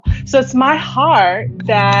So it's my heart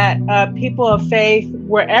that people of faith,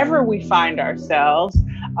 wherever we find ourselves,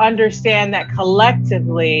 understand that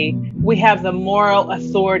collectively we have the moral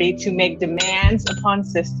authority to make demands upon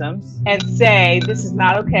systems and say, this is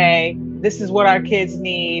not okay. This is what our kids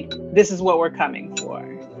need. This is what we're coming for.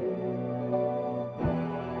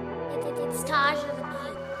 It's Taja the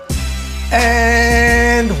Bee.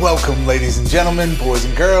 And welcome, ladies and gentlemen, boys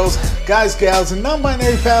and girls, guys, gals, and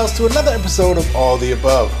non-binary pals to another episode of All the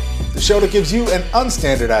Above, the show that gives you an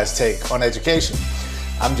unstandardized take on education.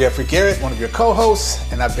 I'm Jeffrey Garrett, one of your co-hosts,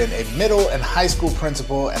 and I've been a middle and high school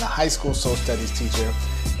principal and a high school social studies teacher.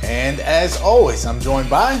 And as always, I'm joined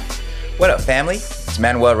by... What up, family? It's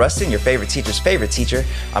Manuel Rustin, your favorite teacher's favorite teacher.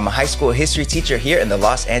 I'm a high school history teacher here in the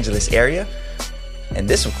Los Angeles area. And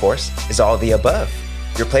this, of course, is All the Above,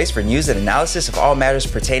 your place for news and analysis of all matters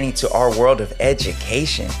pertaining to our world of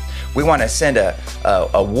education. We want to send a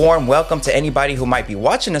warm welcome to anybody who might be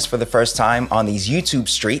watching us for the first time on these YouTube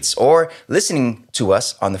streets or listening to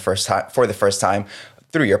us for the first time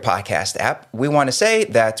through your podcast app. We want to say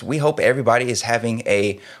that we hope everybody is having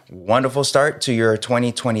a wonderful start to your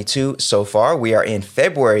 2022 so far. We are in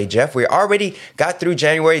February, Jeff. We already got through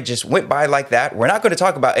January, just went by like that. We're not going to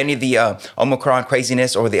talk about any of the Omicron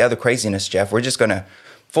craziness or the other craziness, Jeff. We're just going to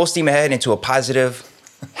full steam ahead into a positive,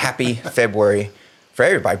 happy February for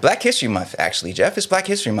everybody. Black History Month, actually, Jeff. It's Black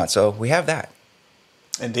History Month, so we have that.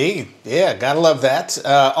 Indeed. Yeah, gotta love that.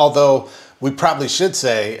 Although we probably should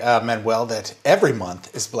say, Manuel, that every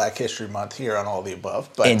month is Black History Month here on All the Above.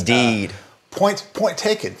 But, Indeed. Point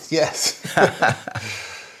taken, yes.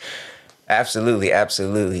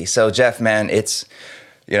 Absolutely. So, Jeff, man, it's...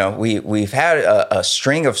 You know, we've had a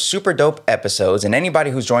string of super dope episodes, and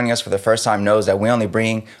anybody who's joining us for the first time knows that we only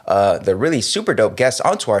bring the really super dope guests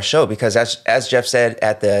onto our show because, as Jeff said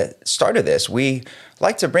at the start of this, we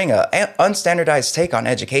like to bring an unstandardized take on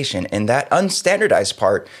education, and that unstandardized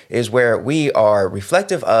part is where we are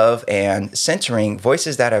reflective of and centering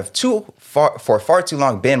voices that have for far too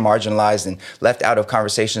long been marginalized and left out of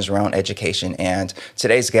conversations around education. And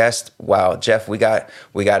today's guest, wow, Jeff, we got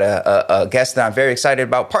a guest that I'm very excited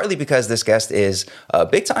about, partly because this guest is a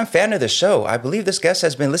big time fan of the show. I believe this guest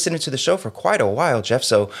has been listening to the show for quite a while, Jeff.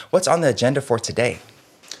 So what's on the agenda for today?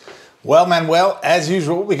 Well, Manuel, as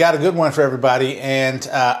usual, we got a good one for everybody, and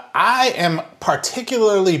I am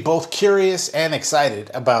particularly both curious and excited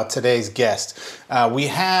about today's guest. We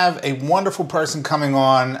have a wonderful person coming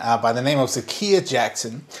on by the name of Zakiya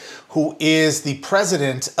Jackson, who is the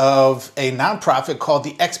president of a nonprofit called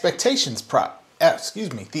the Expectations Project,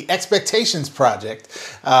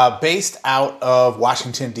 based out of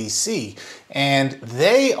Washington, D.C. And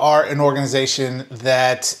they are an organization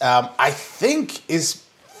that I think is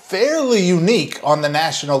fairly unique on the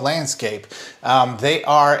national landscape. They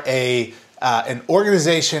are an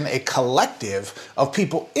organization, a collective of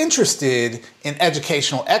people interested in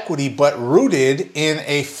educational equity, but rooted in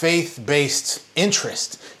a faith-based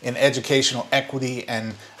interest in educational equity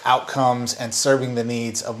and outcomes and serving the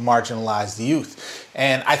needs of marginalized youth.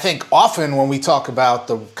 And I think often when we talk about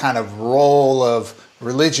the kind of role of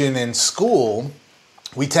religion in school,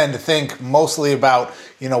 we tend to think mostly about,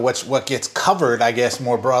 what gets covered, I guess,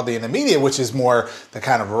 more broadly in the media, which is more the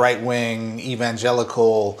kind of right-wing,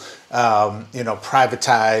 evangelical,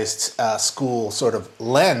 privatized school sort of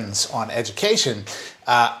lens on education.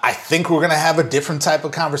 I think we're going to have a different type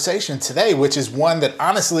of conversation today, which is one that,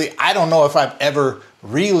 honestly, I don't know if I've ever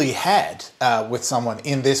really had with someone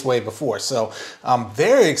in this way before. So I'm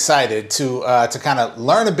very excited to kind of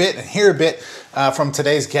learn a bit and hear a bit from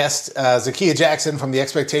today's guest, Zakiya Jackson from the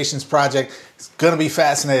Expectations Project. It's going to be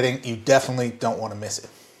fascinating. You definitely don't want to miss it.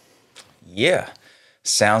 Yeah,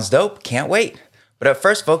 sounds dope. Can't wait. But up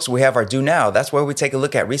first, folks, we have our Do Now. That's where we take a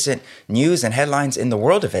look at recent news and headlines in the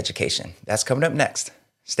world of education. That's coming up next.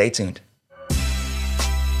 Stay tuned.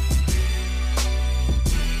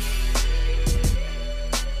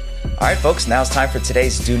 All right, folks, now it's time for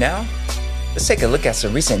today's Do Now. Let's take a look at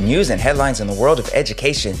some recent news and headlines in the world of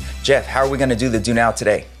education. Jeff, how are we going to do the Do Now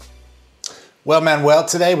today? Well, Manuel,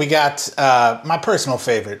 today we got my personal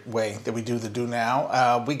favorite way that we do the Do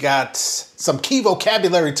Now. We got some key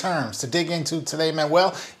vocabulary terms to dig into today,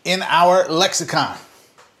 Manuel, in our lexicon.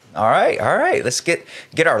 All right. Let's get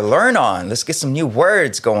our learn on. Let's get some new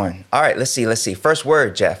words going. All right, let's see. First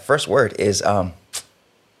word, Jeff. First word is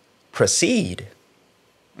proceed.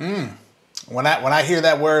 When I hear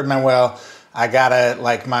that word, Manuel, I gotta,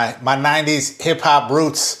 like, my 90s hip hop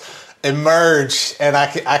roots emerge, and I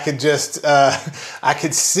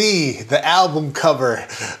could see the album cover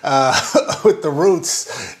with the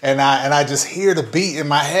Roots, and I just hear the beat in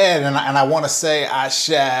my head, and I want to say, I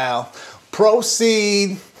shall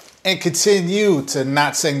proceed and continue to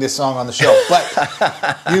not sing this song on the show. But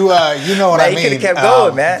you know what I mean. You could have kept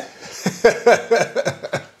going, man.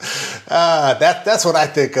 That's what I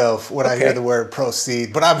think of when I hear the word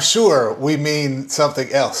proceed. But I'm sure we mean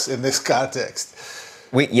something else in this context.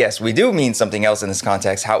 Yes, we do mean something else in this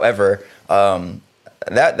context. However,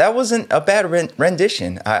 that wasn't a bad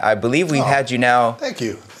rendition. I believe we've had you now. Thank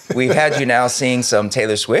you. We've had you now seeing some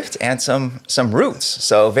Taylor Swift and some Roots.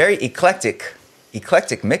 So very eclectic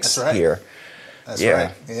mix here. That's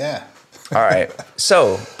right. Yeah. All right.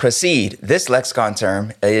 So proceed. This lexicon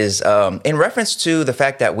term is in reference to the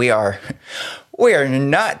fact that we are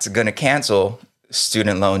not going to cancel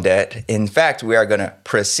student loan debt. In fact, we are going to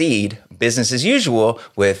proceed business as usual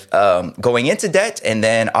with going into debt and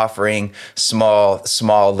then offering small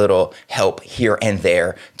little help here and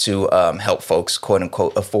there to help folks, quote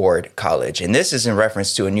unquote, afford college. And this is in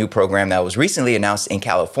reference to a new program that was recently announced in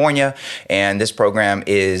California. And this program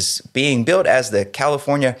is being billed as the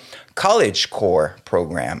California College Corps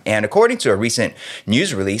program. And according to a recent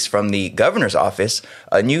news release from the governor's office,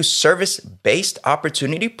 a new service-based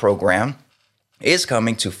opportunity program is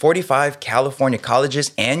coming to 45 California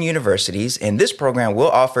colleges and universities, and this program will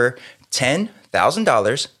offer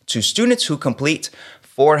 $10,000 to students who complete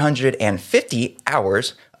 450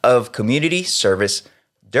 hours of community service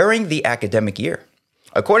during the academic year.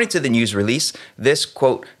 According to the news release, this,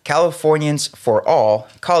 quote, Californians for All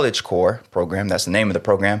College Corps program, that's the name of the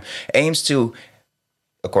program, aims to,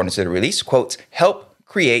 according to the release, quote, help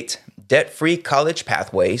create debt-free college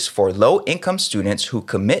pathways for low-income students who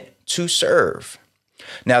commit to serve.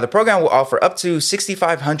 Now, the program will offer up to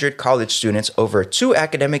 6,500 college students over 2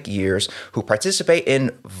 academic years who participate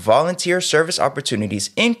in volunteer service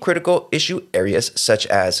opportunities in critical issue areas such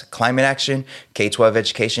as climate action, K-12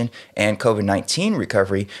 education, and COVID-19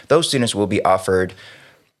 recovery. Those students will be offered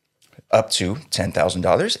up to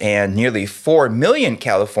 $10,000, and nearly 4 million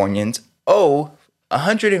Californians owe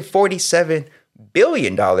 $147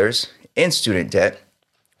 billion in student debt,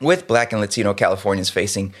 with Black and Latino Californians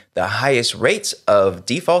facing the highest rates of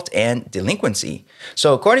default and delinquency.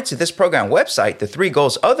 So according to this program website, the 3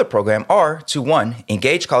 goals of the program are to 1,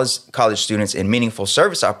 engage college students in meaningful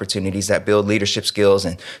service opportunities that build leadership skills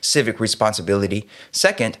and civic responsibility.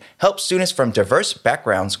 2nd, help students from diverse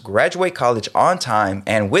backgrounds graduate college on time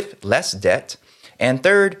and with less debt. And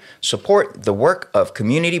 3rd, support the work of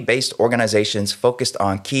community-based organizations focused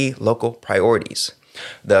on key local priorities.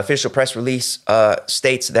 The official press release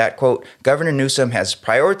states that, quote, Governor Newsom has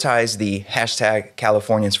prioritized the hashtag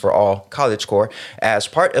Californians for All College Corps as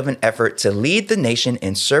part of an effort to lead the nation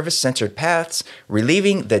in service-centered paths,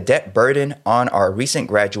 relieving the debt burden on our recent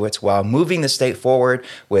graduates while moving the state forward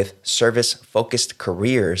with service-focused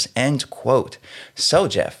careers, end quote. So,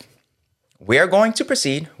 Jeff, we are going to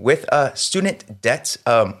proceed with student debt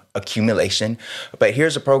accumulation, but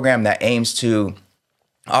here's a program that aims to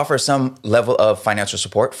offer some level of financial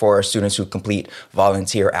support for students who complete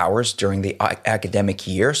volunteer hours during the academic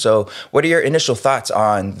year. So what are your initial thoughts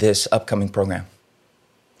on this upcoming program?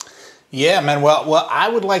 Yeah, man. Well, I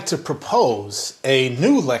would like to propose a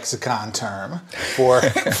new lexicon term for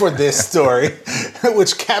this story,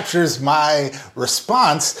 which captures my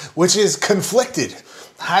response, which is conflicted,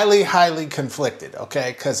 highly conflicted.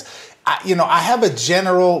 Okay, because I have a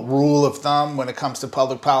general rule of thumb when it comes to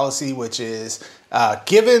public policy, which is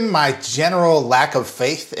given my general lack of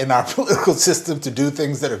faith in our political system to do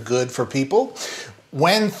things that are good for people,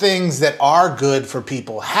 when things that are good for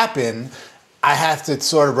people happen, I have to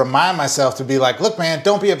sort of remind myself to be like, look, man,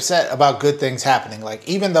 don't be upset about good things happening. Like,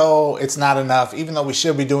 even though it's not enough, even though we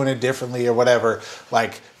should be doing it differently or whatever,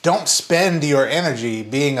 like, don't spend your energy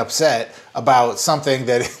being upset about something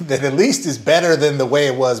that at least is better than the way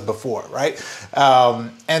it was before, right?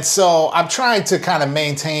 And so I'm trying to kind of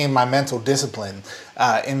maintain my mental discipline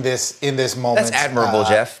in this moment. That's admirable,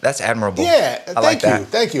 Jeff. That's admirable. Yeah,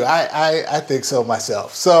 thank you. I think so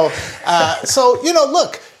myself. So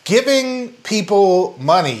look, giving people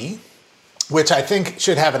money, which I think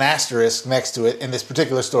should have an asterisk next to it in this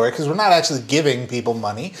particular story, because we're not actually giving people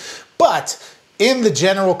money, but in the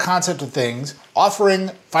general concept of things, offering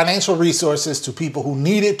financial resources to people who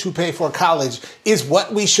need it to pay for college is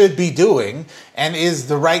what we should be doing and is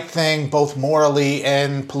the right thing both morally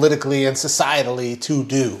and politically and societally to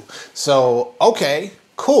do. So, okay,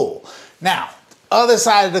 cool. Now, other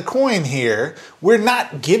side of the coin here, we're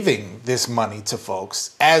not giving this money to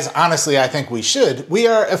folks, as honestly I think we should. We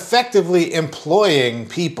are effectively employing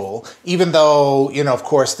people, even though, of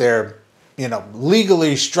course, they're,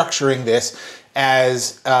 legally structuring this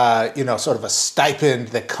as, sort of a stipend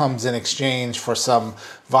that comes in exchange for some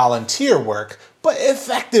volunteer work. But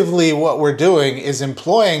effectively, what we're doing is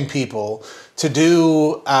employing people to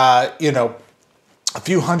do, a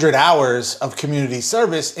few hundred hours of community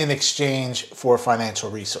service in exchange for financial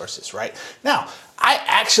resources, right? Now, I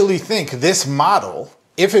actually think this model,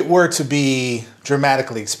 if it were to be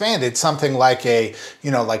dramatically expanded, something like a,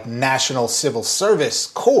 like National Civil Service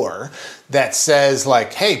Corps that says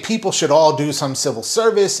like, hey, people should all do some civil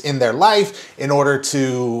service in their life in order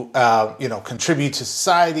to, contribute to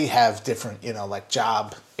society, have different, like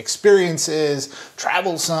job experiences,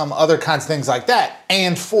 travel some, other kinds of things like that,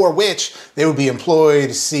 and for which they would be employed,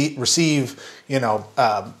 receive,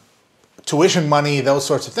 tuition money, those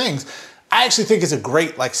sorts of things. I actually think it's a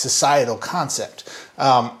great societal concept.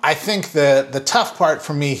 I think the tough part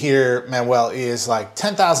for me here, Manuel, is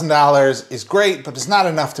 $10,000 is great, but it's not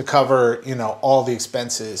enough to cover all the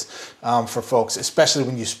expenses for folks, especially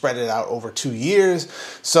when you spread it out over 2 years.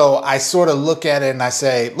 So I sort of look at it and I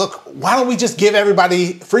say, look, why don't we just give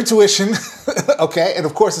everybody free tuition? Okay, and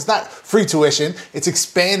of course it's not free tuition; it's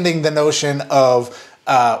expanding the notion of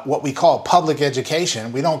what we call public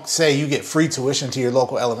education. We don't say you get free tuition to your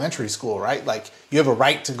local elementary school, right? You have a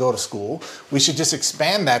right to go to school. We should just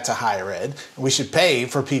expand that to higher ed. We should pay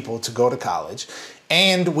for people to go to college.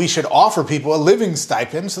 And we should offer people a living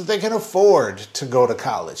stipend so that they can afford to go to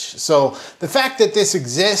college. So the fact that this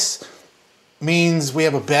exists means we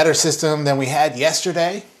have a better system than we had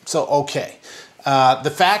yesterday. So, okay.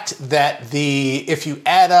 The fact that if you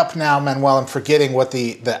add up now, Manuel, I'm forgetting what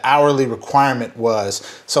the hourly requirement was.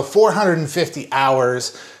 So 450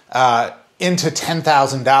 hours into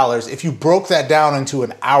 $10,000. If you broke that down into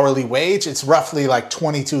an hourly wage, it's roughly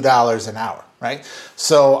 $22 an hour, right?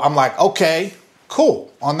 So I'm like, okay,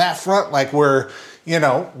 cool. On that front, we're,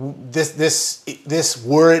 this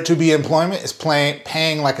were it to be employment is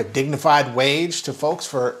paying a dignified wage to folks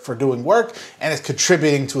for doing work, and it's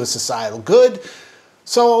contributing to a societal good.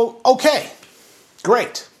 So, okay,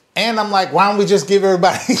 great. And I'm like, why don't we just give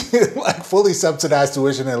everybody fully subsidized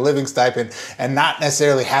tuition and a living stipend and not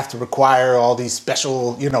necessarily have to require all these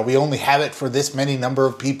special, we only have it for this many number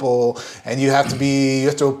of people and you have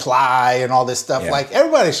to apply and all this stuff. Yeah.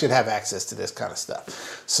 Everybody should have access to this kind of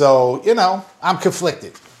stuff. So, I'm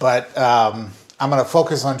conflicted, but I'm going to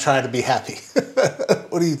focus on trying to be happy.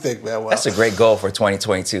 What do you think, man? That's a great goal for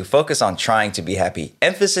 2022. Focus on trying to be happy.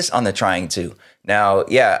 Emphasis on the trying to. Now,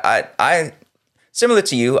 yeah, I similar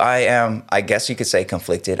to you, I guess you could say,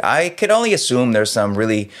 conflicted. I could only assume there's some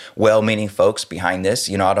really well-meaning folks behind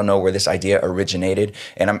this. I don't know where this idea originated,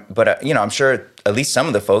 but I'm sure at least some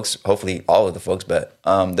of the folks, hopefully all of the folks, but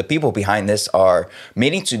the people behind this are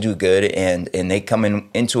meaning to do good, and they come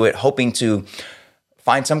into it hoping to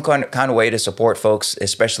find some kind of way to support folks,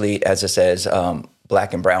 especially as it says,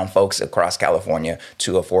 Black and brown folks across California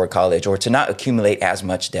to afford college or to not accumulate as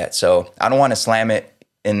much debt. So I don't want to slam it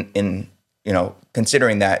in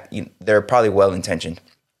considering that they're probably well-intentioned.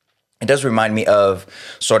 It does remind me of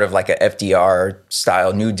sort of like a FDR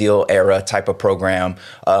style New Deal era type of program.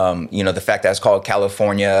 The fact that it's called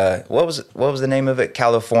California, what was the name of it?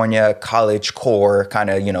 California College Corps, kind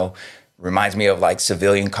of, reminds me of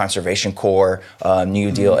Civilian Conservation Corps,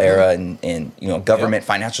 New Deal era, and government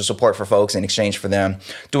financial support for folks in exchange for them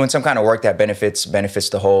doing some kind of work that benefits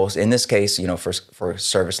the whole. In this case, for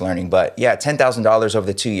service learning. But yeah, $10,000 over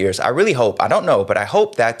the 2 years. I really hope, I don't know, but I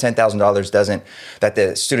hope that $10,000 that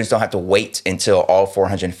the students don't have to wait until all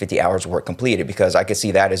 450 hours of work completed, because I could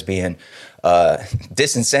see that as being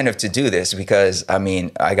disincentive to do this, because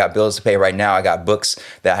I got bills to pay right now. I got books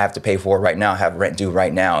that I have to pay for right now. I have rent due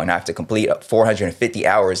right now, and I have to complete 450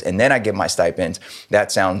 hours, and then I get my stipend.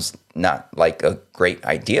 That sounds not like a great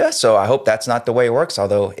idea. So I hope that's not the way it works,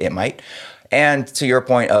 although it might. And to your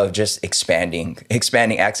point of just expanding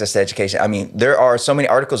access to education. There are so many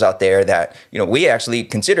articles out there that, we actually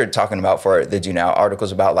considered talking about for the Do Now,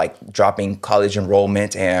 articles about dropping college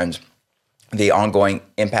enrollment and the ongoing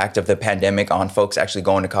impact of the pandemic on folks actually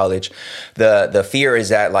going to college. The fear is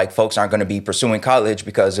that folks aren't going to be pursuing college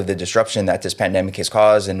because of the disruption that this pandemic has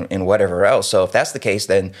caused and whatever else. So if that's the case,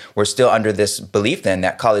 then we're still under this belief then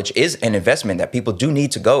that college is an investment that people do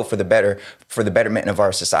need to go for the betterment of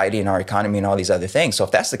our society and our economy and all these other things. So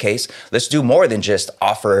if that's the case, let's do more than just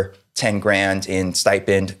offer 10 grand in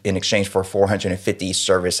stipend in exchange for 450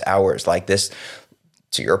 service hours like this.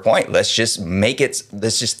 To your point, let's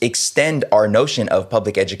just extend our notion of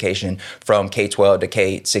public education from K-12 to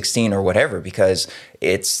K-16 or whatever, because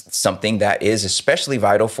it's something that is especially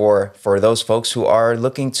vital for those folks who are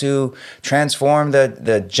looking to transform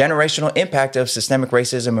the generational impact of systemic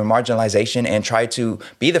racism and marginalization and try to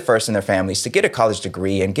be the first in their families to get a college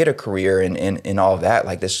degree and get a career and all of that.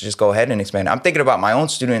 Let's just go ahead and expand. I'm thinking about my own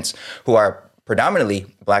students who are predominantly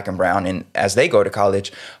Black and brown. And as they go to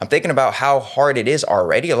college, I'm thinking about how hard it is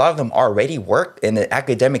already. A lot of them already work, and the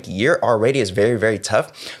academic year already is very, very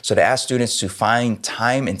tough. So to ask students to find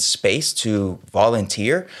time and space to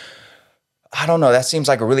volunteer, I don't know. That seems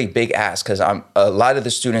like a really big ask, because a lot of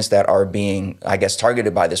the students that are being, I guess,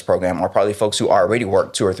 targeted by this program are probably folks who already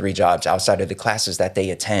work 2 or 3 jobs outside of the classes that they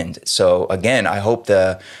attend. So again, I hope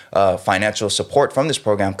the financial support from this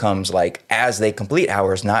program comes like as they complete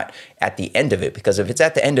hours, not at the end of it. Because if it's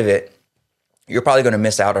at the end of it, you're probably going to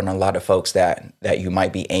miss out on a lot of folks that you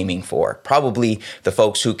might be aiming for. Probably the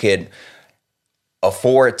folks who could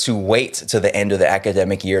afford to wait to the end of the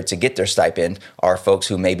academic year to get their stipend are folks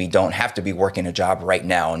who maybe don't have to be working a job right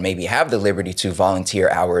now and maybe have the liberty to volunteer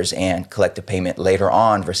hours and collect the payment later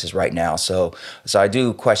on versus right now. So I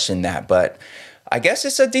do question that, but I guess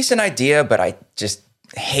it's a decent idea, but I just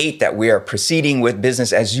hate that we are proceeding with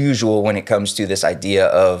business as usual when it comes to this idea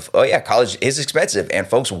of, oh yeah, college is expensive and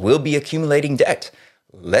folks will be accumulating debt.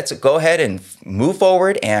 Let's go ahead and move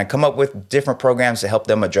forward and come up with different programs to help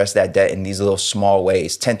them address that debt in these little small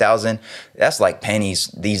ways. $10,000, that's like pennies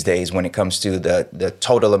these days when it comes to the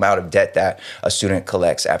total amount of debt that a student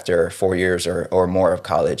collects after 4 years or more of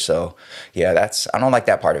college. So yeah, I don't like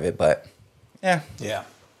that part of it, but yeah. Yeah.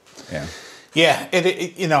 Yeah.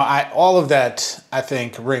 Yeah, all of that, I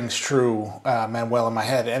think, rings true, Manuel, in my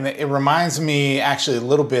head. And it reminds me actually a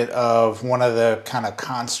little bit of one of the kind of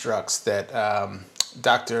constructs that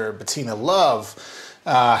Dr. Bettina Love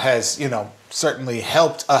has, certainly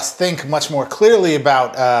helped us think much more clearly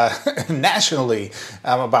about nationally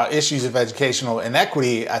about issues of educational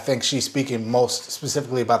inequity. I think she's speaking most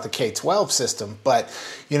specifically about the K-12 system. But,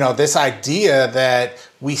 this idea that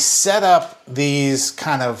we set up these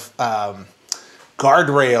kind of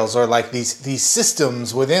guardrails or like these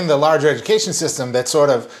systems within the larger education system that sort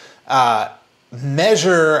of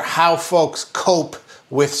measure how folks cope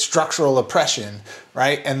with structural oppression,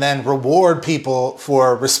 right? And then reward people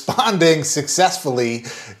for responding successfully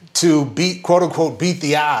to quote unquote, beat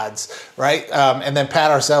the odds, right? And then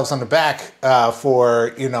pat ourselves on the back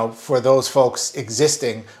for those folks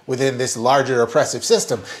existing within this larger oppressive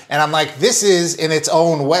system. And I'm like, this is in its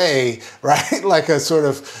own way, right? Like a sort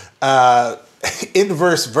of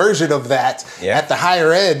inverse version of that at the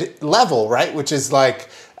higher ed level, right? Which is like,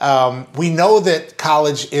 we know that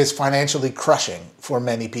college is financially crushing for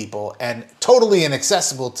many people and totally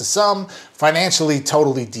inaccessible to some, financially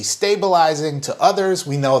totally destabilizing to others.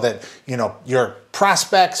 We know that, your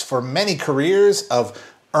prospects for many careers of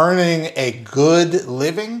earning a good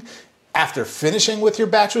living after finishing with your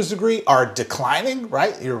bachelor's degree are declining,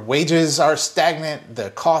 right? Your wages are stagnant.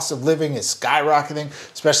 The cost of living is skyrocketing,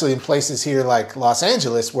 especially in places here like Los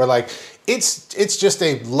Angeles, where like it's just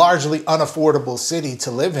a largely unaffordable city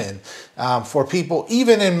to live in for people,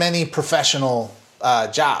 even in many professional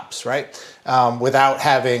jobs, right? Without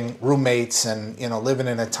having roommates and, living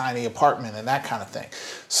in a tiny apartment and that kind of thing.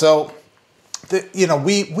 So,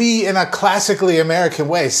 we in a classically American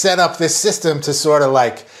way set up this system to sort of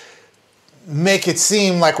like make it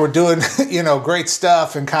seem like we're doing, great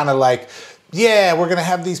stuff and kind of like, yeah, we're going to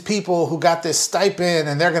have these people who got this stipend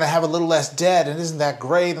and they're going to have a little less debt. And isn't that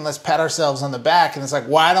great? And let's pat ourselves on the back. And it's like,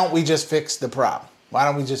 why don't we just fix the problem?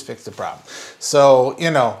 So,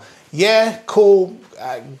 yeah, cool.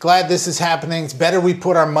 Glad this is happening. It's better we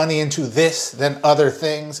put our money into this than other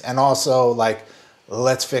things. And also, like,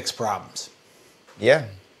 let's fix problems. Yeah.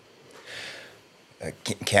 I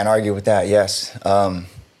can't argue with that. Yes.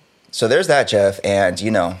 So there's that, Jeff. And,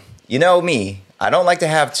 you know me, I don't like to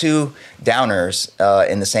have two downers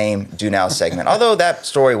in the same Do Now segment. Although that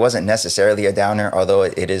story wasn't necessarily a downer, although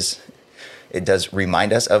it does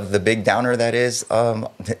remind us of the big downer that is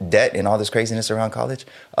debt and all this craziness around college.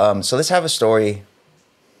 So let's have a story,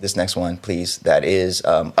 this next one, please, that is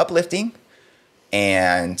uplifting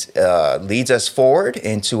and leads us forward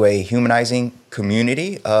into a humanizing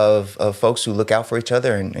community of folks who look out for each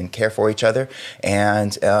other and care for each other.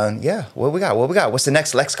 And what we got? What's the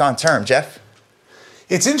next lexicon term, Jeff?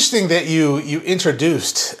 It's interesting that you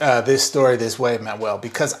introduced this story this way, Manuel,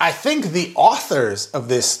 because I think the authors of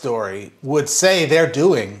this story would say they're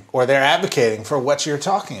doing or they're advocating for what you're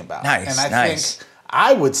talking about. Nice, and I think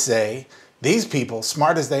I would say these people,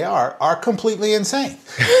 smart as they are completely insane.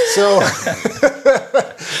 So,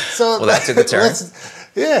 well, that's a good term.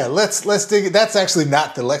 Let's dig. That's actually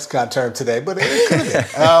not the lexicon term today, but it could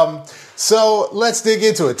have been. So let's dig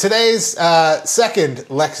into it. Today's second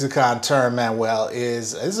lexicon term, Manuel,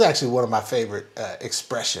 this is actually one of my favorite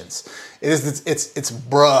expressions. It's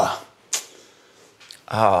bruh.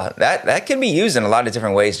 That can be used in a lot of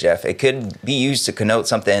different ways, Jeff. It could be used to connote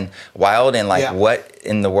something wild and like what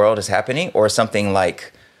in the world is happening, or something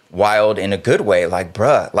like wild in a good way, like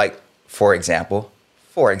bruh. Like, for example,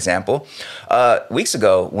 weeks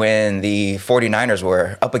ago when the 49ers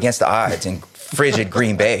were up against the odds in frigid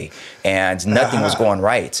Green Bay and nothing was going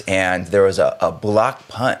right, and there was a block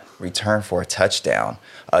punt return for a touchdown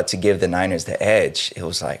to give the Niners the edge. It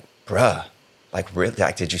was like, bruh. Like, really?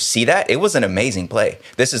 Like, did you see that? It was an amazing play.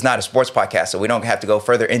 This is not a sports podcast, so we don't have to go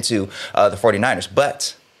further into the 49ers.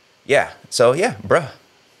 But, yeah. So, yeah, bruh.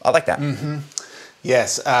 I like that. Mm-hmm.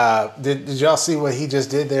 Yes. Did y'all see what he just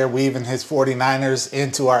did there, weaving his 49ers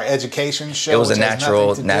into our education show? It was a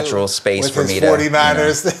natural space for me to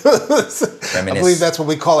 49ers. I believe that's what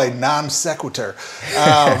we call a non sequitur.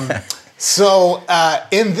 So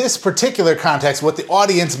in this particular context, what the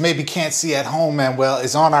audience maybe can't see at home, Manuel,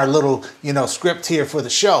 is on our little, script here for the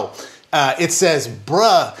show. It says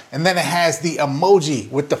bruh, and then it has the emoji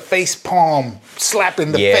with the face palm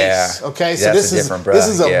slapping the face. Okay, so this is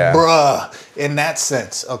a bruh in that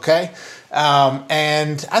sense. Okay,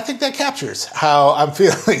 and I think that captures how I'm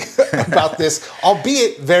feeling about this,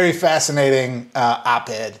 albeit very fascinating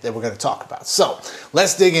op-ed that we're going to talk about. So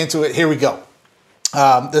let's dig into it. Here we go.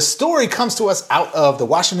 The story comes to us out of the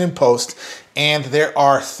Washington Post, and there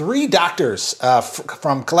are 3 doctors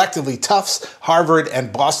from collectively Tufts, Harvard,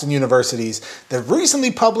 and Boston universities that recently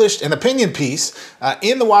published an opinion piece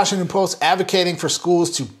in the Washington Post advocating for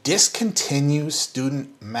schools to discontinue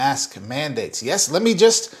student mask mandates. Yes, let me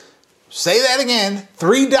just say that again.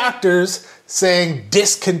 3 doctors saying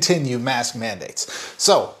discontinue mask mandates.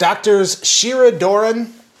 So, Doctors Shira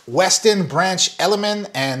Doran, Weston Branch Elliman,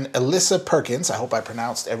 and Alyssa Perkins, I hope I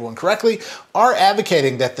pronounced everyone correctly, are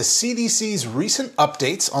advocating that the CDC's recent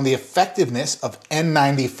updates on the effectiveness of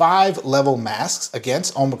N95 level masks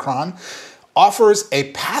against Omicron offers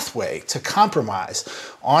a pathway to compromise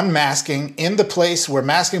on masking in the place where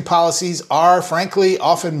masking policies are, frankly,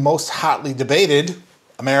 often most hotly debated,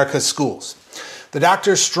 America's schools. The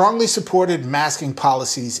doctors strongly supported masking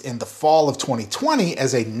policies in the fall of 2020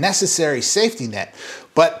 as a necessary safety net,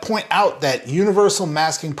 but point out that universal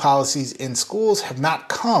masking policies in schools have not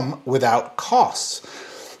come without costs.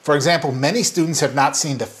 For example, many students have not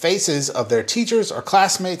seen the faces of their teachers or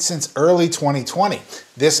classmates since early 2020.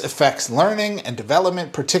 This affects learning and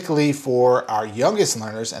development, particularly for our youngest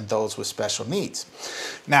learners and those with special needs.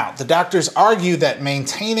 Now, the doctors argue that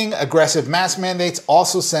maintaining aggressive mask mandates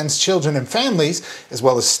also sends children and families, as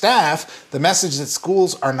well as staff, the message that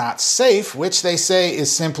schools are not safe, which they say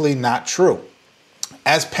is simply not true.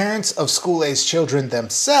 As parents of school-aged children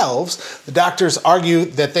themselves, the doctors argue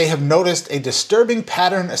that they have noticed a disturbing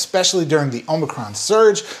pattern, especially during the Omicron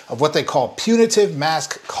surge, of what they call punitive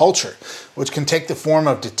mask culture, which can take the form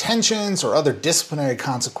of detentions or other disciplinary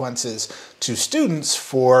consequences to students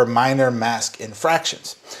for minor mask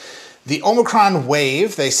infractions. The Omicron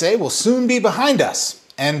wave, they say, will soon be behind us,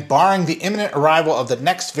 and barring the imminent arrival of the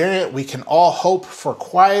next variant, we can all hope for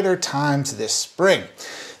quieter times this spring.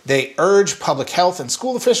 They urge public health and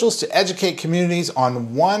school officials to educate communities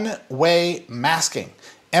on one-way masking,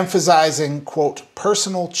 emphasizing, quote,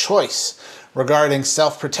 personal choice regarding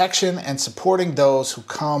self-protection and supporting those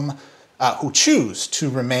who choose to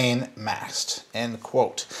remain masked, end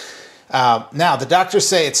quote. Now, the doctors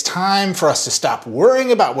say it's time for us to stop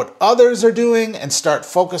worrying about what others are doing and start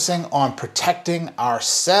focusing on protecting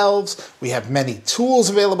ourselves. We have many tools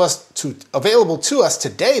available to us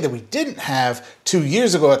today that we didn't have 2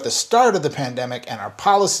 years ago at the start of the pandemic, and our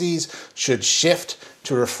policies should shift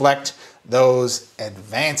to reflect those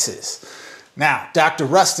advances. Now, Dr.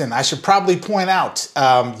 Rustin, I should probably point out,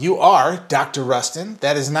 you are Dr. Rustin.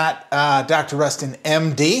 That is not Dr. Rustin,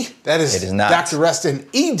 MD. That is Dr. Rustin,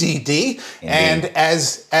 EDD. Indeed. And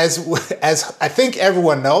as I think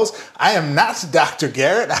everyone knows, I am not Dr.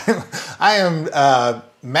 Garrett. I am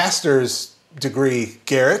master's degree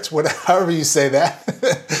Garrett, however you say that.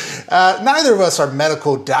 Neither of us are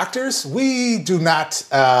medical doctors. We do not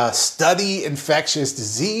study infectious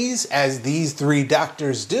disease as these 3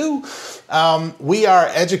 doctors do. We are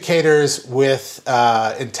educators with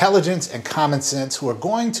intelligence and common sense who are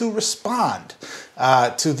going to respond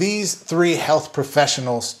to these 3 health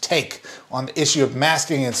professionals' take on the issue of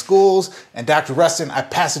masking in schools. And Dr. Rustin, I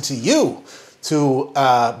pass it to you to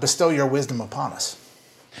bestow your wisdom upon us.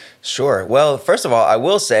 Sure. Well, first of all, I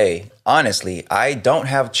will say, honestly, I don't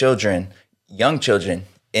have young children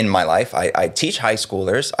in my life. I teach high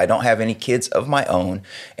schoolers. I don't have any kids of my own,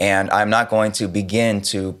 and I'm not going to begin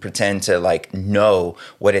to pretend to like know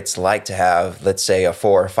what it's like to have, let's say, a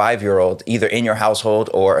 4 or 5 year old either in your household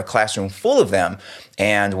or a classroom full of them,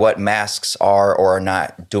 and what masks are or are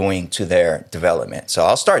not doing to their development. So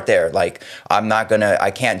I'll start there. Like,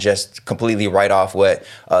 I can't just completely write off what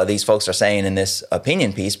these folks are saying in this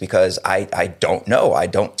opinion piece, because I don't know. I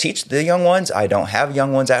don't teach the young ones. I don't have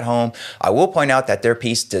young ones at home. I will point out that their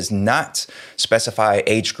piece does not specify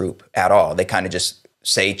age group at all. They kind of just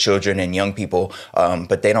say children and young people,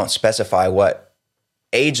 but they don't specify what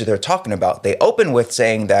age they're talking about. They open with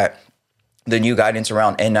saying that the new guidance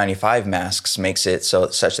around N95 masks makes it so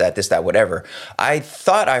such that this, that, whatever. I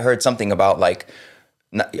thought I heard something about like,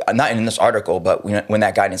 not in this article, but when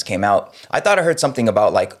that guidance came out, I thought I heard something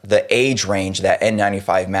about like the age range that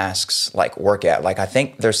N95 masks like work at. Like, I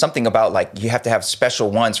think there's something about like you have to have special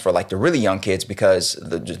ones for like the really young kids, because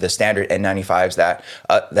the standard N95s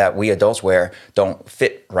that we adults wear don't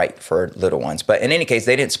fit right for little ones. But in any case,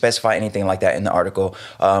 they didn't specify anything like that in the article.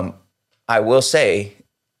 I will say,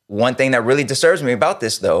 one thing that really disturbs me about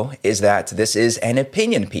this, though, is that this is an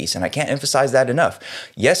opinion piece, and I can't emphasize that enough.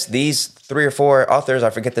 Yes, these 3 or 4 authors, I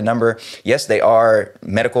forget the number, yes, they are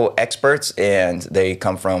medical experts, and they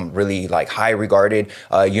come from really like high regarded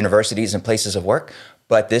universities and places of work,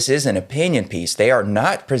 but this is an opinion piece. They are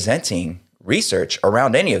not presenting research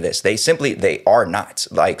around any of this. They are not.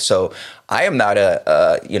 Like, so I am not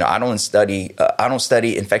I don't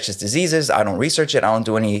study infectious diseases. I don't research it. I don't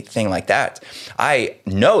do anything like that. I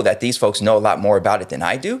know that these folks know a lot more about it than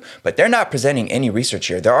I do, but they're not presenting any research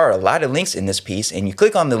here. There are a lot of links in this piece, and you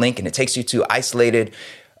click on the link and it takes you to isolated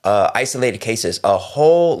cases, a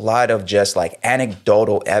whole lot of just like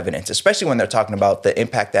anecdotal evidence, especially when they're talking about the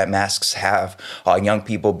impact that masks have on young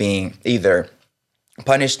people being either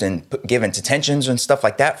punished and given detentions and stuff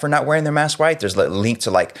like that for not wearing their mask right. There's a link to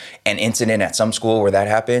like an incident at some school where that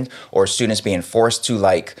happened, or students being forced to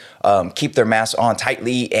like keep their masks on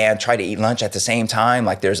tightly and try to eat lunch at the same time.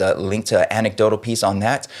 Like, there's a link to an anecdotal piece on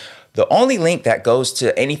that. The only link that goes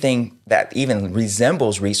to anything that even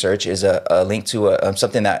resembles research is a link to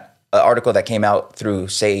something that an article that came out through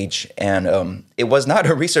Sage, and it was not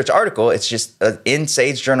a research article. It's just in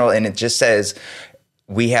Sage Journal, and it just says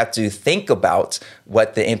we have to think about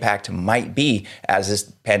what the impact might be as this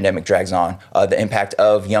pandemic drags on, the impact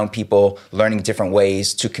of young people learning different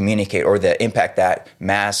ways to communicate, or the impact that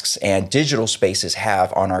masks and digital spaces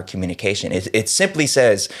have on our communication. It simply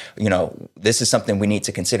says, this is something we need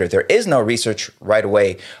to consider. There is no research right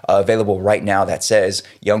away available right now that says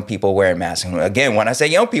young people wearing masks. And again, when I say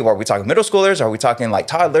young people, are we talking middle schoolers? Are we talking like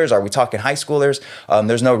toddlers? Are we talking high schoolers?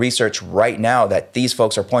 There's no research right now that these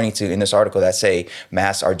folks are pointing to in this article that say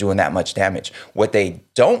masks are doing that much damage. What they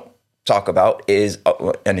don't talk about is,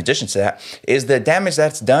 in addition to that, is the damage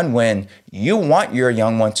that's done when you want your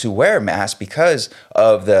young one to wear a mask because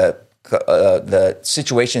of the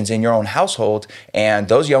situations in your own household, and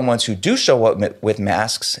those young ones who do show up with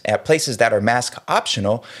masks at places that are mask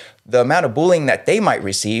optional, the amount of bullying that they might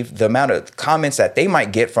receive, the amount of comments that they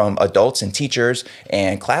might get from adults and teachers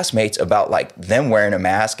and classmates about like them wearing a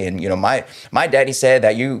mask. And, my daddy said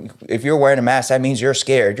that if you're wearing a mask, that means you're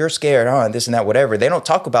scared, this and that, whatever. They don't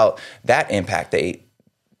talk about that impact. They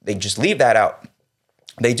just leave that out.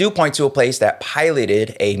 They do point to a place that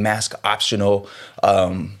piloted a mask optional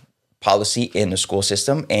policy in the school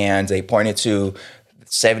system, and they pointed to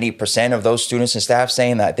 70% of those students and staff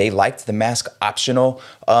saying that they liked the mask optional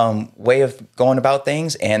way of going about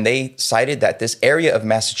things. And they cited that this area of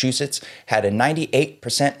Massachusetts had a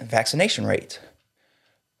 98% vaccination rate.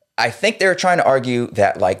 I think they're trying to argue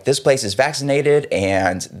that like this place is vaccinated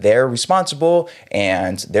and they're responsible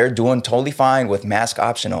and they're doing totally fine with mask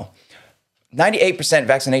optional. 98%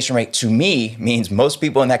 vaccination rate to me means most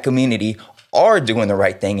people in that community are doing the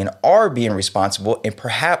right thing and are being responsible, and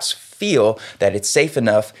perhaps feel that it's safe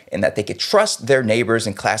enough and that they could trust their neighbors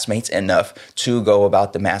and classmates enough to go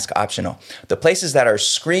about the mask optional. The places that are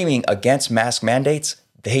screaming against mask mandates,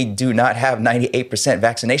 they do not have 98%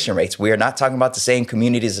 vaccination rates. We are not talking about the same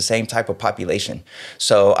communities, the same type of population.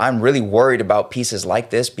 So I'm really worried about pieces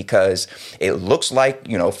like this, because it looks like,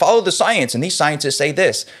 follow the science and these scientists say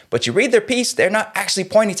this, but you read their piece, they're not actually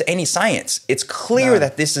pointing to any science. It's clear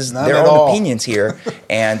that this is their own opinions here,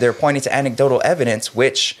 and they're pointing to anecdotal evidence,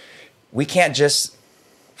 which we can't just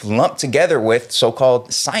lump together with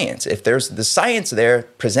so-called science. If there's the science there,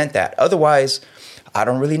 present that. Otherwise, I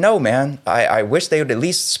don't really know, man. I wish they would at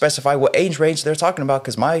least specify what age range they're talking about,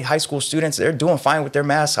 because my high school students, they're doing fine with their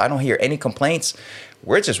masks. I don't hear any complaints.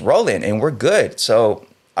 We're just rolling and we're good. So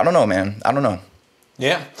I don't know, man. I don't know.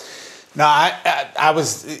 Yeah. No, I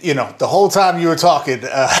was, the whole time you were talking,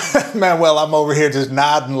 Manuel, I'm over here just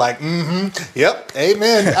nodding like, yep,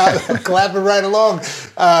 amen. I'm clapping right along.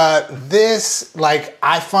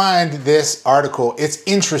 I find this article, it's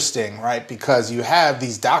interesting, right? Because you have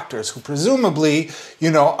these doctors who presumably,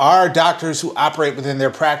 are doctors who operate within their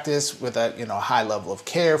practice with a, high level of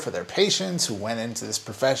care for their patients, who went into this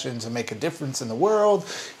profession to make a difference in the world,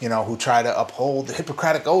 who try to uphold the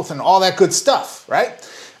Hippocratic Oath and all that good stuff, right?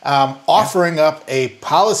 Offering up a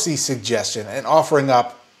policy suggestion and offering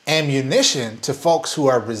up ammunition to folks who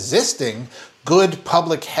are resisting good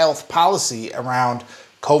public health policy around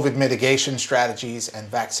COVID mitigation strategies and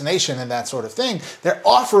vaccination and that sort of thing. They're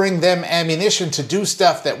offering them ammunition to do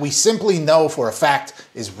stuff that we simply know for a fact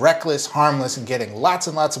is reckless, harmless, and getting lots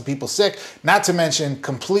and lots of people sick, not to mention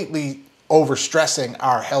completely overstressing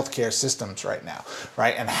our healthcare systems right now,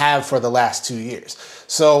 right? And have for the last 2 years.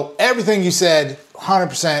 So everything you said,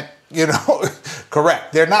 100%,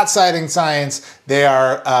 correct. They're not citing science. They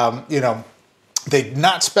are, they're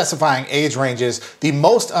not specifying age ranges. The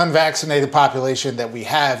most unvaccinated population that we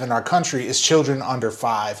have in our country is children under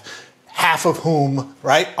 5, half of whom,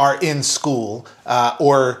 right, are in school,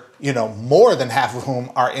 or more than half of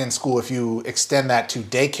whom are in school if you extend that to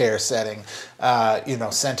daycare setting,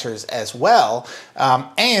 centers as well.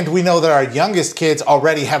 And we know that our youngest kids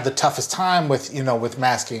already have the toughest time with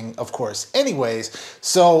masking, of course, anyways.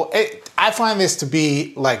 So I find this to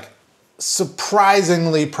be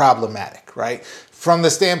surprisingly problematic, right? From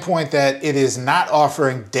the standpoint that it is not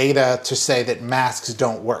offering data to say that masks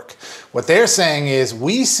don't work. What they're saying is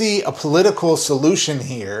we see a political solution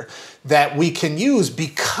here that we can use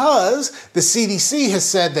because the CDC has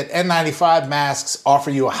said that N95 masks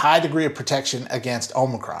offer you a high degree of protection against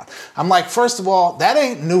Omicron. I'm like, first of all, that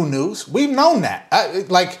ain't new news. We've known that.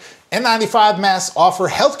 N95 masks offer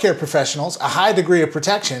healthcare professionals a high degree of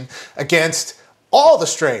protection against all the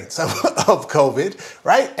strains of COVID,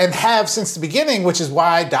 right? And have since the beginning, which is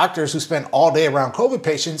why doctors who spend all day around COVID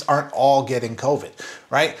patients aren't all getting COVID,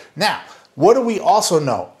 right? Now, what do we also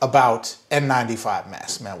know about N95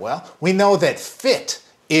 masks, Manuel? We know that fit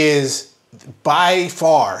is by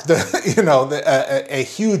far a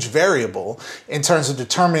huge variable in terms of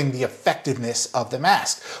determining the effectiveness of the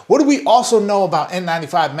mask. What do we also know about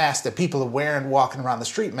N95 masks that people are wearing walking around the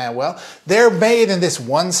street, Manuel? They're made in this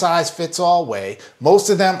one-size-fits-all way. Most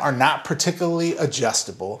of them are not particularly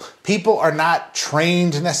adjustable. People are not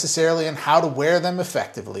trained necessarily in how to wear them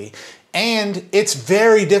effectively. And it's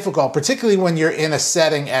very difficult, particularly when you're in a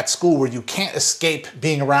setting at school where you can't escape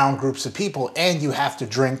being around groups of people and you have to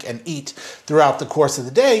drink and eat throughout the course of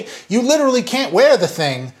the day. You literally can't wear the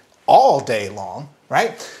thing all day long,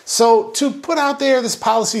 right? So to put out there this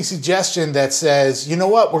policy suggestion that says, you know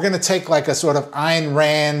what, we're going to take a sort of Ayn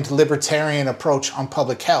Rand libertarian approach on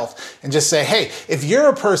public health and just say, hey, if you're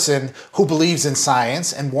a person who believes in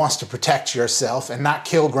science and wants to protect yourself and not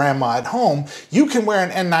kill grandma at home, you can wear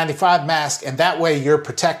an N95 mask and that way you're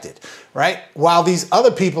protected, right? While these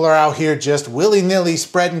other people are out here just willy-nilly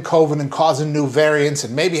spreading COVID and causing new variants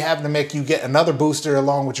and maybe having to make you get another booster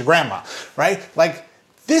along with your grandma, right?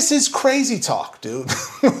 This is crazy talk, dude.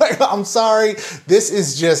 I'm sorry. This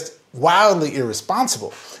is just wildly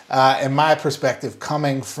irresponsible, in my perspective,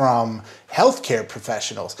 coming from healthcare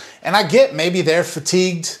professionals. And I get maybe they're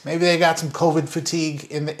fatigued. Maybe they got some COVID fatigue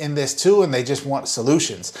in this too, and they just want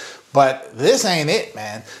solutions. But this ain't it,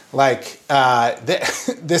 man.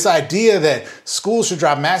 This idea that schools should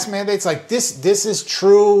drop mask mandates, this is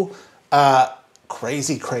true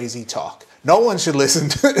crazy talk. No one should listen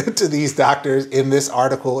to these doctors in this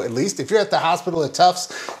article, at least. If you're at the hospital at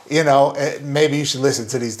Tufts, maybe you should listen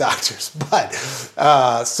to these doctors. But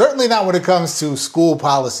certainly not when it comes to school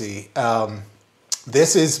policy.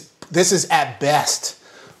 This is at best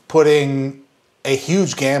putting a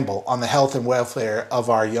huge gamble on the health and welfare of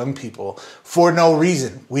our young people for no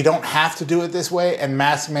reason. We don't have to do it this way, and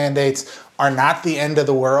mask mandates are not the end of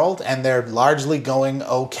the world, and they're largely going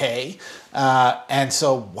okay. And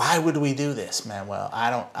so why would we do this, Manuel? I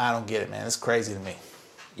don't get it, man. It's crazy to me.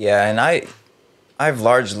 Yeah, and I've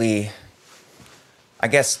largely, I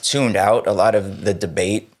guess, tuned out a lot of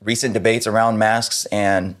the recent debates around masks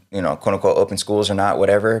and, quote unquote open schools or not,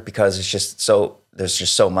 whatever, because there's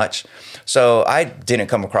just so much. So I didn't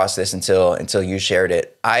come across this until you shared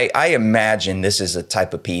it. I imagine this is a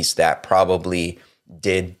type of piece that probably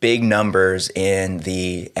did big numbers in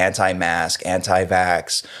the anti-mask,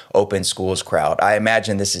 anti-vax, open schools crowd. I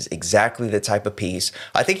imagine this is exactly the type of piece.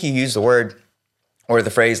 I think you used the word or the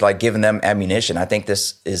phrase giving them ammunition. I think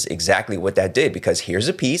this is exactly what that did, because here's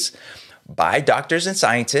a piece by doctors and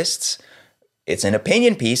scientists it's an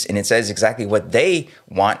opinion piece, and it says exactly what they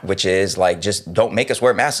want, which is like, just don't make us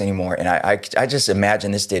wear masks anymore. And I just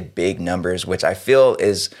imagine this did big numbers, which I feel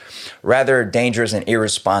is rather dangerous and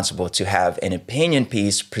irresponsible to have an opinion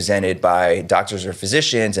piece presented by doctors or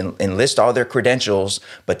physicians and list all their credentials,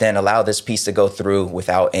 but then allow this piece to go through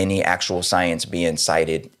without any actual science being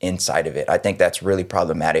cited inside of it. I think that's really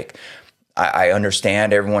problematic. I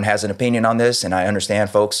understand everyone has an opinion on this, and I understand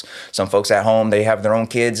some folks at home, they have their own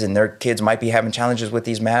kids, and their kids might be having challenges with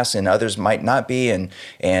these masks, and others might not be.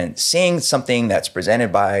 And seeing something that's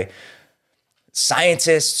presented by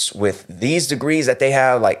scientists with these degrees that they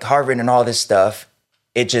have, like Harvard and all this stuff,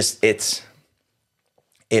 it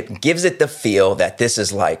gives it the feel that this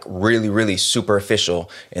is like really, really superficial.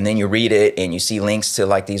 And then you read it and you see links to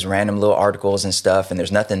like these random little articles and stuff, and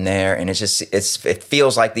there's nothing there. And it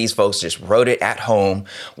feels like these folks just wrote it at home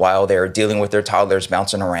while they're dealing with their toddlers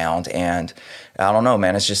bouncing around. And I don't know,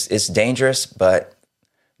 man, it's dangerous, but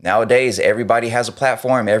nowadays, everybody has a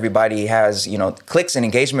platform. Everybody has, clicks and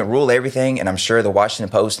engagement rule everything. And I'm sure the Washington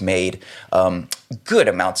Post made good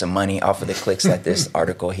amounts of money off of the clicks that this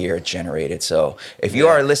article here generated. So if you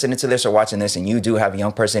are listening to this or watching this and you do have a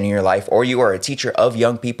young person in your life, or you are a teacher of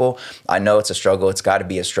young people, I know it's a struggle. It's got to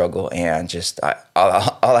be a struggle. And just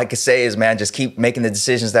all I can say is, man, just keep making the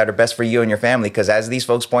decisions that are best for you and your family. Because as these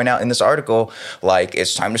folks point out in this article, like,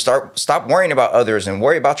 it's time to stop worrying about others and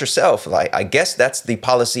worry about yourself. Like, I guess that's the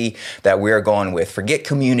policy that we're going with. Forget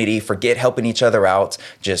community, forget helping each other out.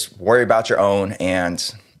 Just worry about your own.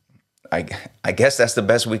 And I guess that's the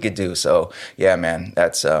best we could do. So yeah, man,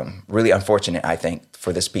 that's really unfortunate, I think,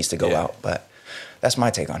 for this piece to go out. But that's my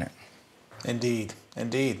take on it. Indeed.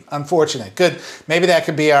 Unfortunate. Good. Maybe that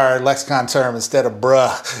could be our lexicon term instead of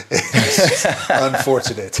bruh.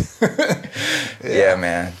 Unfortunate. Yeah,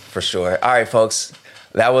 man, for sure. All right, folks.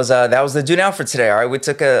 That was the do now for today. All right, we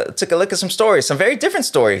took a look at some stories, some very different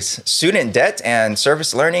stories: student debt and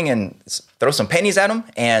service learning, and throw some pennies at them,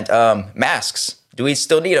 and masks. Do we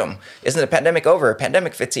still need them? Isn't the pandemic over?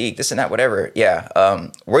 Pandemic fatigue, this and that, whatever. Yeah,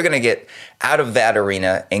 we're gonna get out of that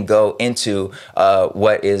arena and go into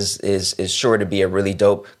what is sure to be a really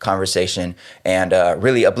dope conversation and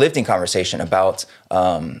really uplifting conversation about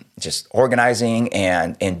just organizing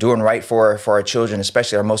and doing right for our children,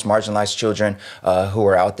 especially our most marginalized children who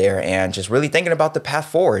are out there, and just really thinking about the path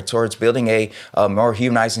forward towards building a more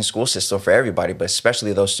humanizing school system for everybody, but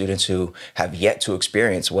especially those students who have yet to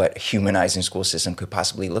experience what humanizing school system could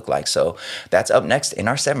possibly look like. So that's up next in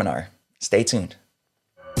our seminar. Stay tuned.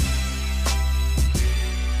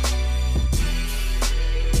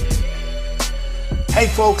 Hey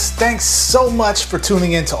folks, thanks so much for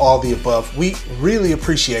tuning in to All the Above. We really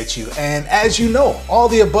appreciate you. And as you know, All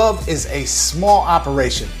the Above is a small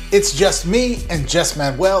operation. It's just me and just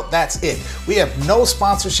Manuel, that's it. We have no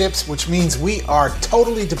sponsorships, which means we are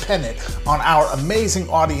totally dependent on our amazing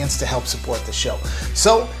audience to help support the show.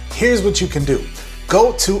 So here's what you can do.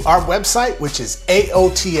 Go to our website, which is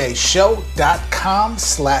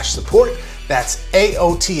aotashow.com/support. That's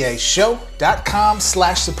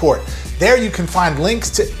aotashow.com/support. There you can find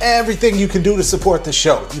links to everything you can do to support the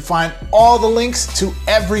show. You find all the links to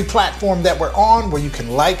every platform that we're on where you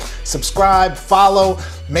can like, subscribe, follow.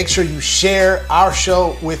 Make sure you share our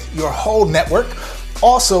show with your whole network.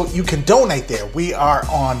 Also, you can donate there. We are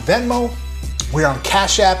on Venmo. We're on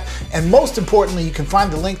Cash App, and most importantly, you can find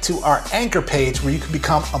the link to our Anchor page where you can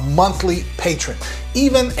become a monthly patron.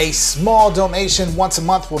 Even a small donation once a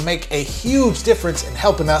month will make a huge difference in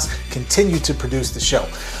helping us continue to produce the show.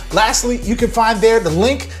 Lastly, you can find there the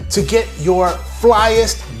link to get your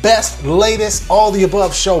flyest, best, latest, all the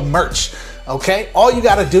above show merch. Okay, all you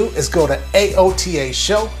gotta do is go to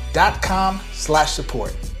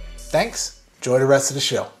aotashow.com/support. Thanks, enjoy the rest of the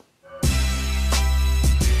show.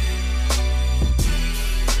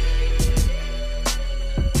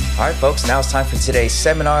 All right, folks, now it's time for today's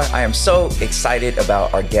seminar. I am so excited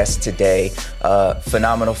about our guest today.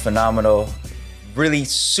 Phenomenal, really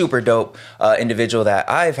super dope individual that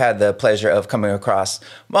I've had the pleasure of coming across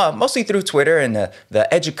mostly through Twitter and the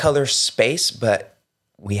Educolor space. But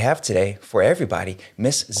we have today for everybody,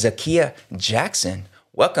 Miss Zakia Jackson.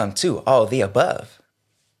 Welcome to All the Above.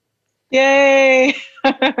 Yay!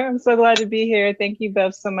 I'm so glad to be here. Thank you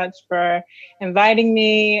both so much for inviting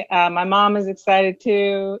me. My mom is excited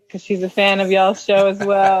too because she's a fan of y'all's show as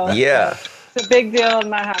well. Yeah. It's a big deal in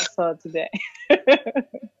my household today.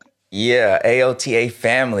 Yeah, AOTA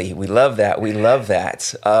family. We love that. We love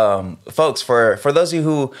that. Folks, for those of you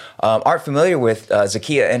who aren't familiar with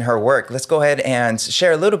Zakiya and her work, let's go ahead and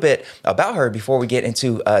share a little bit about her before we get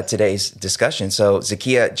into today's discussion. So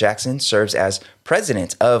Zakiya Jackson serves as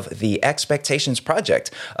president of the Expectations Project,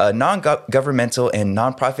 a non-governmental and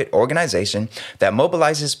nonprofit organization that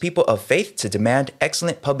mobilizes people of faith to demand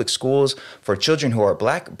excellent public schools for children who are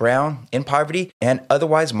Black, brown, in poverty, and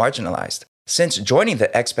otherwise marginalized. Since joining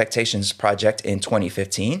the Expectations Project in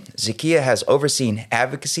 2015, Zakiya has overseen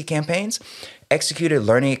advocacy campaigns, executed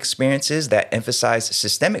learning experiences that emphasize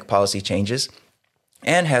systemic policy changes,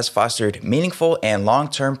 and has fostered meaningful and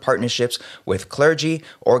long-term partnerships with clergy,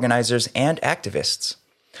 organizers, and activists.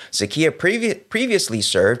 Zakiya previously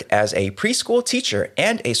served as a preschool teacher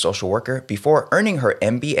and a social worker before earning her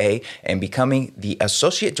MBA and becoming the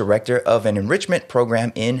Associate Director of an enrichment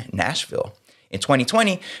program in Nashville. In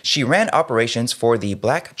 2020, she ran operations for the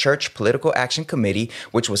Black Church Political Action Committee,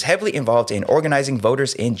 which was heavily involved in organizing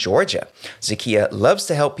voters in Georgia. Zakiya loves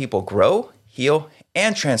to help people grow, heal,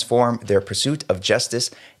 and transform their pursuit of justice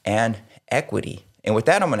and equity. And with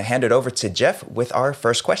that, I'm going to hand it over to Jeff with our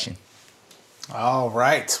first question. All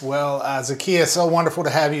right. Well, Zakiya, so wonderful to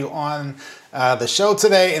have you on the show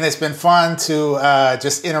today, and it's been fun to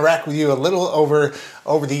just interact with you a little over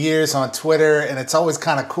the years on Twitter, and it's always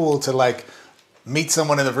kind of cool to meet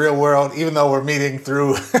someone in the real world, even though we're meeting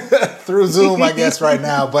through through Zoom, I guess, right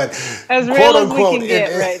now. But as real as we can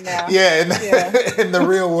get right now. Yeah, in the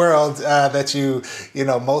real world that you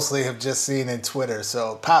mostly have just seen in Twitter.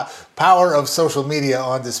 So power of social media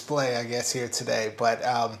on display, I guess, here today. But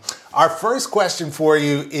our first question for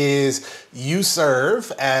you is: you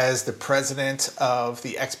serve as the president of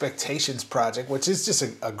the Expectations Project, which is just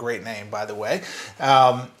a great name, by the way,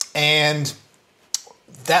 and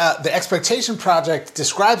the Expectation Project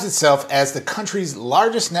describes itself as the country's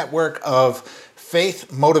largest network of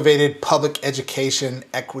faith-motivated public education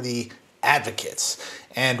equity advocates.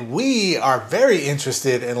 And we are very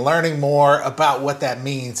interested in learning more about what that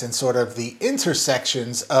means and sort of the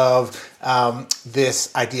intersections of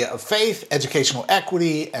this idea of faith, educational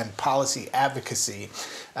equity, and policy advocacy.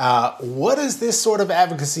 What does this sort of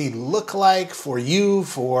advocacy look like for you,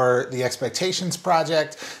 for the Expectations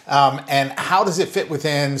Project, and how does it fit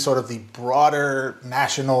within sort of the broader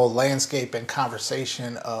national landscape and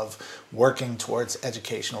conversation of working towards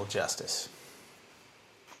educational justice?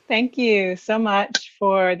 Thank you so much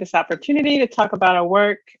for this opportunity to talk about our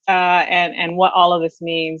work and what all of this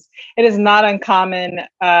means. It is not uncommon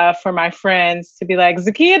for my friends to be like,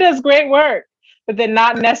 Zakiya does great work, but then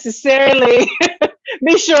not necessarily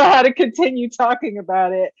be sure how to continue talking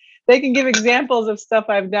about it. They can give examples of stuff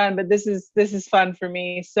I've done, but this is fun for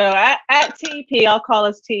me. So at TEP, I'll call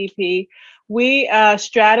us TEP, we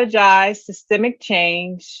strategize systemic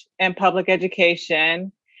change in public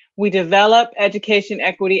education. We develop education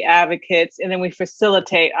equity advocates, and then we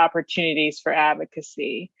facilitate opportunities for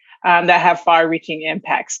advocacy that have far-reaching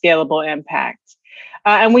impact, scalable impact.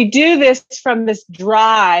 And we do this from this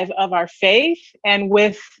drive of our faith and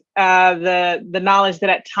with the knowledge that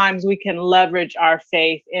at times we can leverage our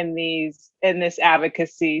faith in this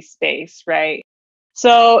advocacy space, right?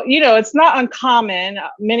 So, it's not uncommon.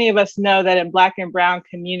 Many of us know that in Black and brown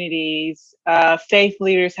communities, faith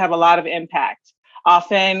leaders have a lot of impact.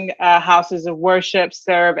 Often houses of worship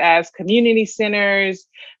serve as community centers,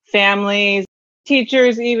 families,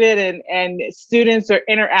 teachers even, and students are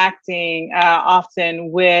interacting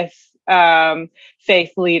often with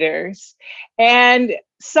faith leaders. And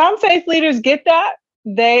some faith leaders get that.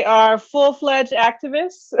 They are full-fledged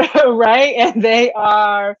activists, right? And they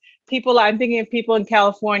are people, I'm thinking of people in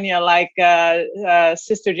California like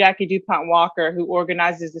Sister Jackie DuPont Walker, who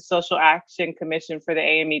organizes the Social Action Commission for the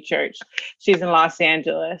AME Church. She's in Los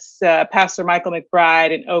Angeles. Pastor Michael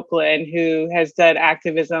McBride in Oakland, who has done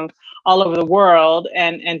activism all over the world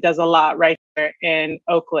and does a lot right there in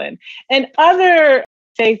Oakland. And other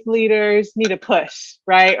faith leaders need a push,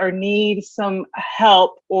 right? Or need some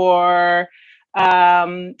help or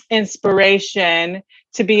inspiration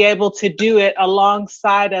to be able to do it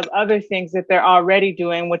alongside of other things that they're already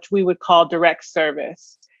doing, which we would call direct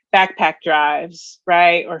service, backpack drives,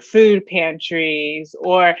 right? Or food pantries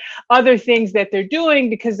or other things that they're doing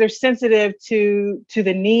because they're sensitive to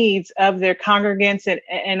the needs of their congregants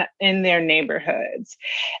and in their neighborhoods.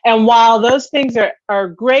 And while those things are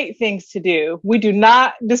great things to do, we do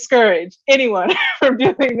not discourage anyone from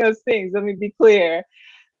doing those things. Let me be clear.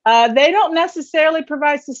 They don't necessarily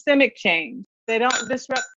provide systemic change. They don't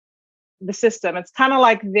disrupt the system. It's kind of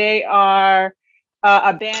like they are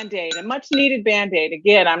a Band-Aid, a much needed Band-Aid.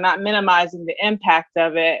 Again, I'm not minimizing the impact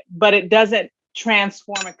of it, but it doesn't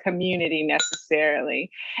transform a community necessarily.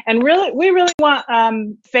 And really, we really want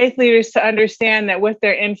faith leaders to understand that with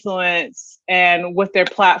their influence and with their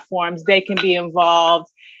platforms, they can be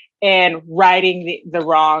involved in righting the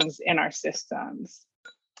wrongs in our systems.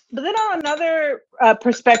 But then on another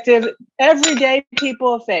perspective, everyday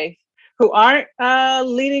people of faith who aren't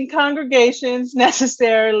leading congregations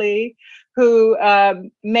necessarily, who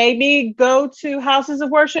maybe go to houses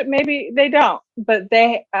of worship, maybe they don't, but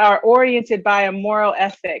they are oriented by a moral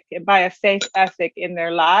ethic and by a faith ethic in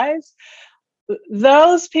their lives.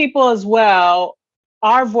 Those people as well,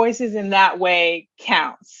 our voices in that way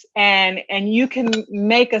counts, and you can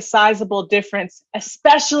make a sizable difference,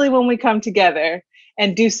 especially when we come together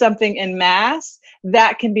and do something en masse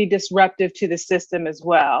that can be disruptive to the system as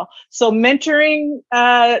well. So mentoring,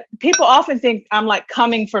 people often think I'm like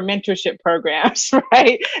coming for mentorship programs,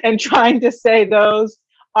 right? And trying to say those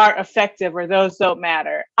aren't effective or those don't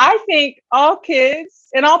matter. I think all kids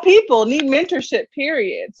and all people need mentorship,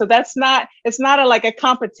 period. So it's not like a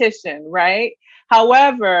competition, right?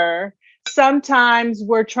 However, sometimes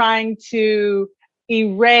we're trying to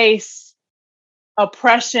erase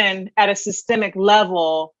oppression at a systemic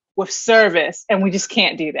level with service, and we just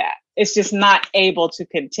can't do that. It's just not able to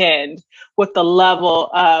contend with the level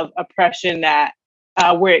of oppression that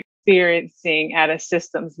we're experiencing at a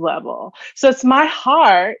systems level. So it's my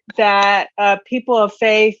heart that people of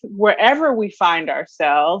faith, wherever we find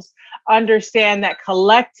ourselves, understand that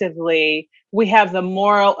collectively we have the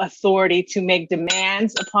moral authority to make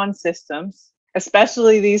demands upon systems,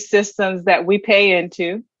 especially these systems that we pay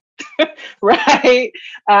into, right,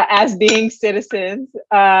 as being citizens,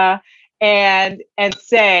 and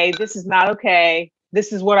say, this is not okay,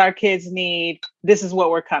 this is what our kids need, this is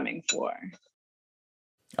what we're coming for.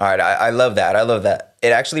 All right, I love that. I love that.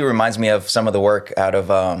 It actually reminds me of some of the work out of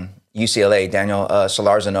UCLA. Daniel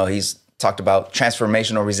Solorzano, he's talked about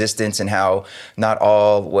transformational resistance and how not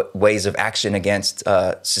all ways of action against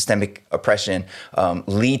systemic oppression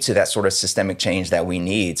lead to that sort of systemic change that we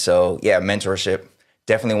need. So yeah, mentorship,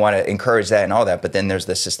 definitely want to encourage that and all that. But then there's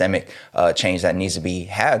the systemic change that needs to be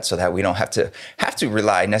had so that we don't have to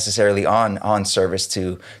rely necessarily on service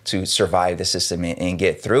to survive the system and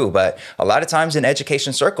get through. But a lot of times in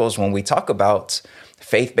education circles, when we talk about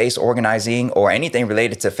faith-based organizing or anything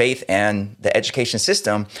related to faith and the education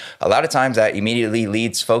system, a lot of times that immediately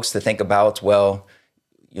leads folks to think about, well,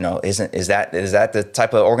 you know, is that the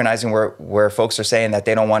type of organizing where folks are saying that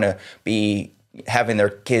they don't want to be having their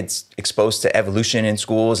kids exposed to evolution in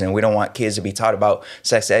schools, and we don't want kids to be taught about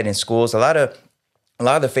sex ed in schools. A lot of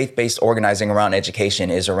the faith-based organizing around education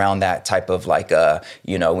is around that type of like,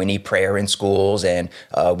 we need prayer in schools, and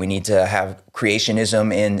we need to have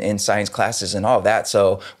creationism in science classes and all of that.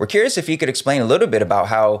 So we're curious if you could explain a little bit about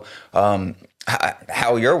how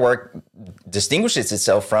your work distinguishes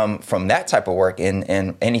itself from that type of work,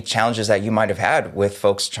 and any challenges that you might have had with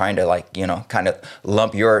folks trying to kind of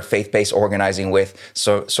lump your faith-based organizing with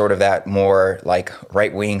sort of that more like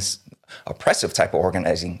right-wing oppressive type of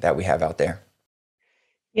organizing that we have out there.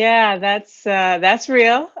 Yeah, that's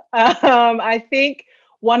real. I think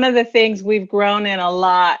one of the things we've grown in a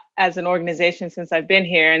lot as an organization since I've been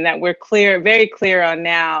here, and that we're very clear on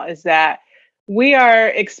now, is that we are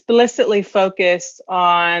explicitly focused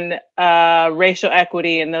on racial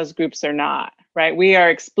equity, and those groups are not, right? We are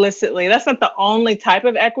explicitly, that's not the only type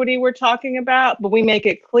of equity we're talking about, but we make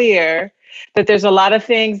it clear that there's a lot of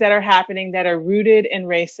things that are happening that are rooted in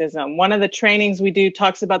racism. One of the trainings we do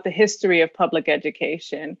talks about the history of public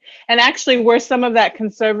education. And actually where some of that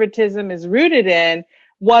conservatism is rooted in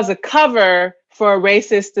was a cover for a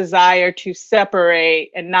racist desire to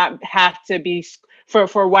separate and not have to be,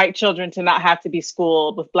 for white children to not have to be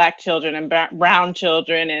schooled with Black children and brown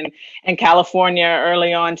children, and California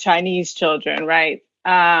early on Chinese children, right?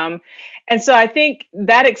 And so I think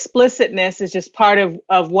that explicitness is just part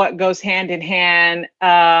of what goes hand in hand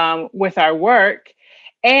with our work.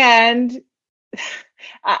 And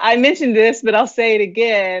I mentioned this, but I'll say it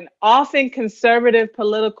again. Often conservative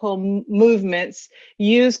political movements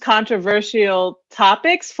use controversial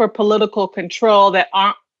topics for political control that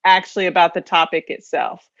aren't actually about the topic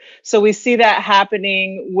itself. So we see that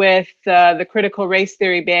happening with the critical race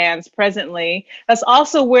theory bans presently. That's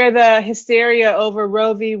also where the hysteria over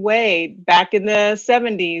Roe v. Wade back in the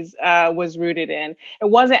 70s was rooted in. It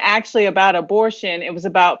wasn't actually about abortion. It was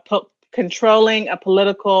about controlling a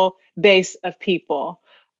political base of people.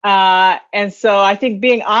 And so I think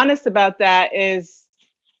being honest about that is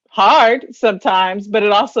hard sometimes, but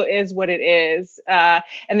it also is what it is. And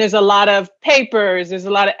there's a lot of papers, there's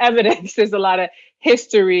a lot of evidence, there's a lot of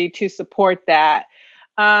history to support that.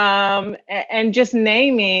 And just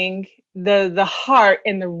naming the heart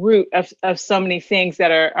and the root of so many things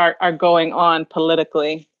that are going on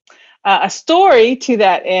politically. A story to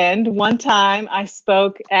that end, one time I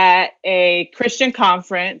spoke at a Christian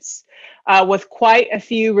conference with quite a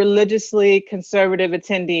few religiously conservative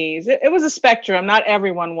attendees. It was a spectrum, not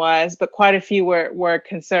everyone was, but quite a few were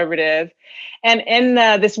conservative. And in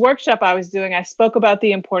this workshop I was doing, I spoke about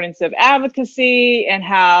the importance of advocacy and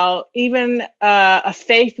how even a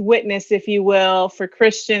faith witness, if you will, for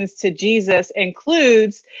Christians to Jesus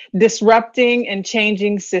includes disrupting and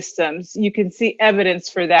changing systems. You can see evidence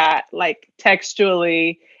for that, like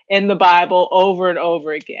textually in the Bible over and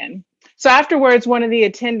over again. So afterwards, one of the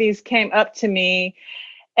attendees came up to me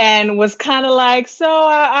and was kind of like, so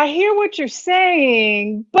I hear what you're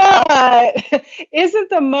saying, but isn't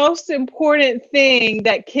the most important thing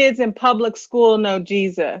that kids in public school know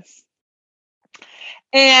Jesus?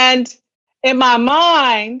 And in my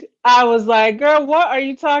mind, I was like, girl, what are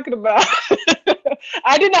you talking about?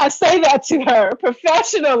 I did not say that to her.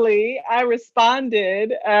 Professionally, I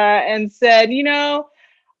responded and said,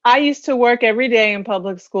 I used to work every day in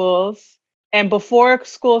public schools, and before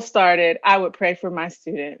school started, I would pray for my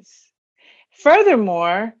students.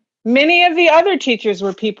 Furthermore, many of the other teachers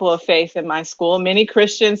were people of faith in my school, many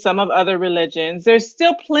Christians, some of other religions. There's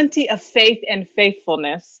still plenty of faith and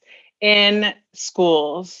faithfulness in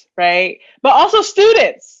schools, right? But also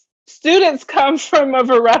students. Students come from a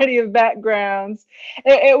variety of backgrounds.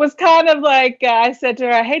 It was kind of like I said to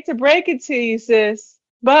her, I hate to break it to you, sis,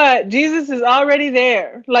 but Jesus is already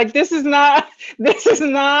there. Like this is not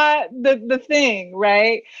the thing,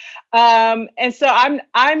 right? And so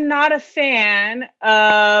I'm not a fan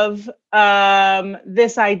of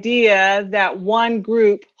this idea that one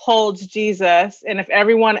group holds Jesus, and if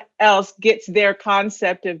everyone else gets their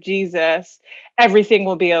concept of Jesus, everything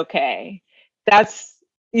will be okay. That's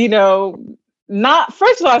not,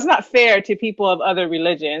 first of all, it's not fair to people of other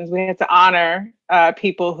religions. We have to honor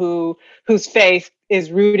people whose faith is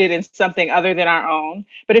rooted in something other than our own.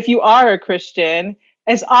 But if you are a Christian,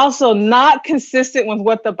 it's also not consistent with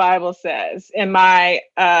what the Bible says, in my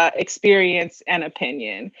experience and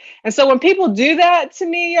opinion. And so when people do that to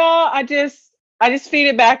me, y'all, I just feed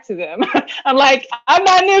it back to them. I'm like, I'm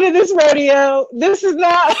not new to this rodeo. This is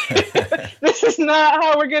not this is not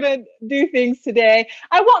how we're gonna do things today.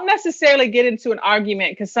 I won't necessarily get into an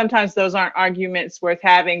argument because sometimes those aren't arguments worth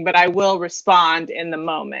having, but I will respond in the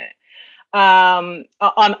moment on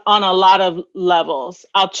a lot of levels.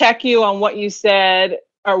 I'll check you on what you said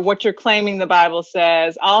or what you're claiming the Bible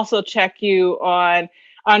says. I'll also check you on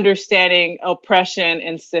understanding oppression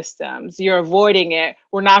and systems. You're avoiding it.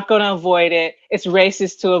 We're not going to avoid it. It's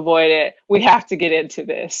racist to avoid it. We have to get into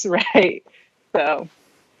this, right? So.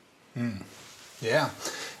 Yeah.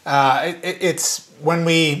 It's when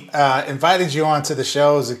we invited you onto the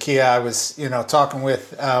show, Zakia, I was, talking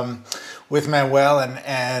with Manuel,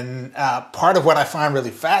 and part of what I find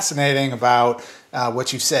really fascinating about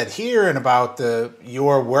what you said here and about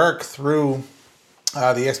your work through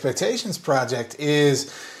the Expectations Project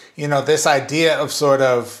is, this idea of sort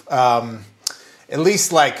of at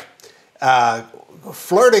least like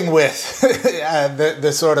flirting with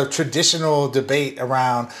the sort of traditional debate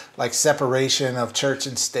around like separation of church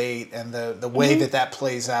and state and the way that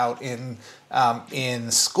plays out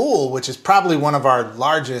in school, which is probably one of our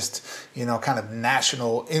largest, kind of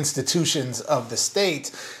national institutions of the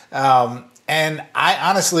state. And I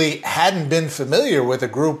honestly hadn't been familiar with a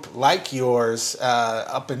group like yours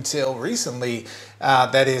up until recently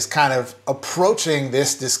that is kind of approaching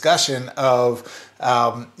this discussion of,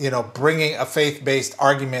 bringing a faith-based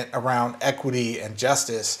argument around equity and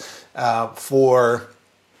justice for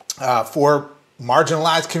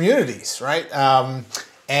marginalized communities, right?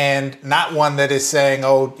 And not one that is saying,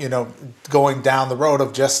 going down the road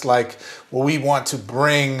of just like, well, we want to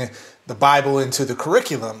bring the Bible into the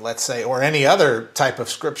curriculum, let's say, or any other type of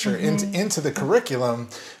scripture into the curriculum.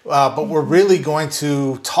 But we're really going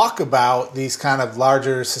to talk about these kind of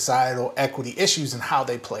larger societal equity issues and how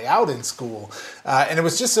they play out in school. And it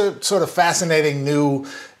was just a sort of fascinating new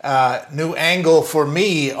angle for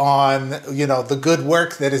me on, the good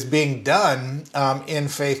work that is being done in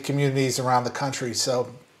faith communities around the country. So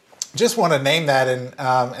just want to name that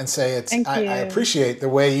and say I appreciate the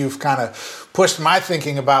way you've kind of pushed my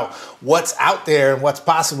thinking about what's out there and what's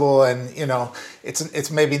possible, and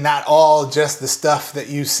it's maybe not all just the stuff that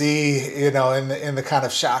you see in the kind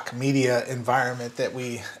of shock media environment that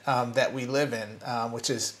we live in, which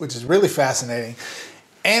is really fascinating,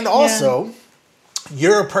 and also.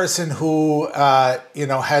 You're a person who,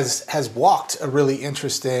 has walked a really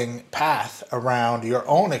interesting path around your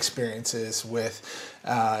own experiences with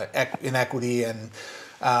inequity and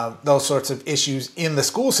those sorts of issues in the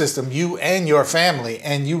school system, you and your family.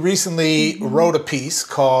 And you recently wrote a piece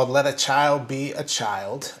called Let a Child Be a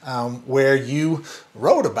Child, where you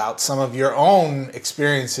wrote about some of your own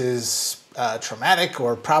experiences, traumatic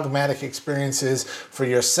or problematic experiences for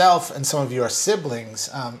yourself and some of your siblings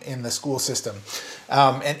in the school system.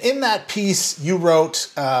 And in that piece, you wrote,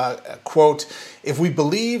 quote, "If we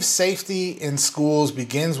believe safety in schools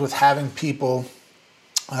begins with having people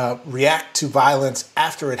react to violence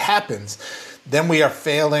after it happens, then we are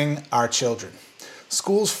failing our children.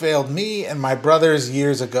 Schools failed me and my brothers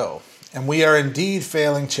years ago, and we are indeed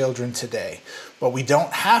failing children today. But we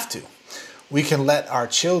don't have to. We can let our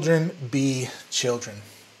children be children."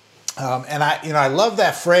 And I love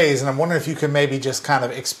that phrase, and I'm wondering if you can maybe just kind of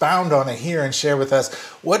expound on it here and share with us,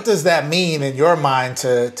 what does that mean in your mind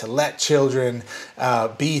to let children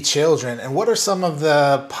be children? And what are some of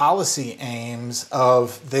the policy aims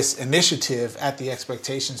of this initiative at the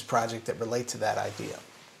Expectations Project that relate to that idea?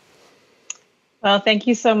 Well, thank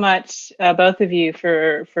you so much, both of you,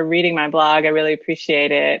 for reading my blog. I really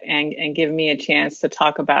appreciate it, and giving me a chance to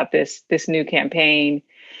talk about this new campaign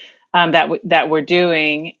that we're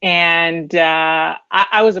doing. And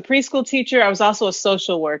I was a preschool teacher. I was also a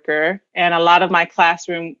social worker, and a lot of my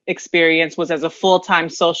classroom experience was as a full-time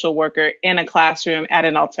social worker in a classroom at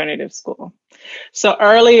an alternative school. So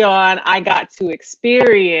early on, I got to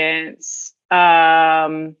experience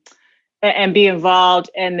and be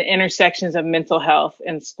involved in the intersections of mental health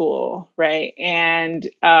in school, right? And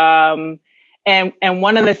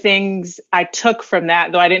one of the things I took from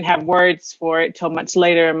that, though I didn't have words for it till much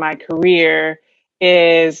later in my career,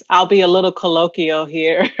 is, I'll be a little colloquial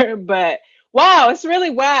here, but wow, it's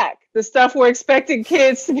really whack, the stuff we're expecting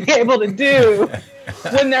kids to be able to do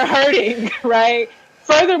when they're hurting, right?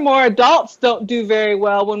 Furthermore, adults don't do very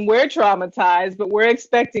well when we're traumatized, but we're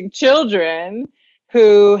expecting children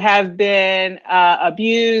who have been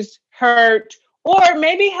abused, hurt, or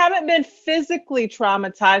maybe haven't been physically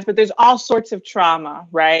traumatized, but there's all sorts of trauma,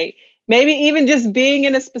 right? Maybe even just being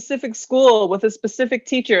in a specific school with a specific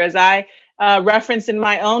teacher, as I referenced in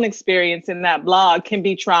my own experience in that blog, can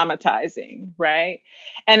be traumatizing, right?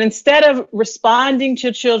 And instead of responding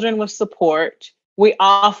to children with support, we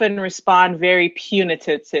often respond very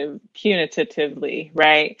punitively,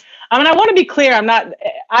 right? I mean, I want to be clear. I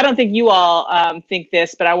don't think you all think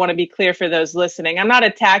this, but I want to be clear for those listening. I'm not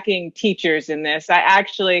attacking teachers in this. I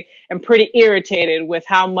actually am pretty irritated with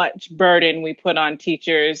how much burden we put on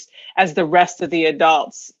teachers as the rest of the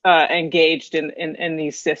adults engaged in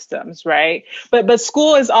these systems, right? But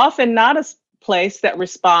school is often not a place that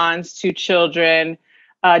responds to children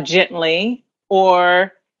gently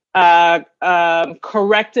or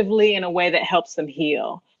correctively in a way that helps them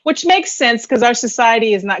heal, which makes sense because our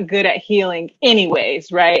society is not good at healing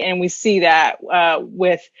anyways, right? And we see that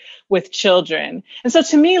with children. And so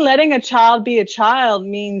to me, letting a child be a child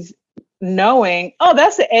means knowing, oh,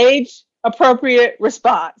 that's an age appropriate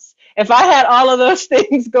response. If I had all of those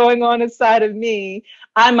things going on inside of me,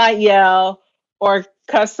 I might yell or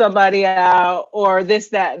cuss somebody out or this,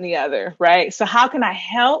 that, and the other, right? So how can I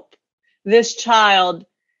help this child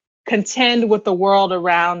contend with the world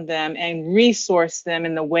around them and resource them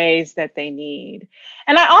in the ways that they need?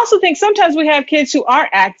 And I also think sometimes we have kids who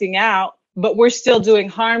aren't acting out, but we're still doing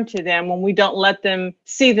harm to them when we don't let them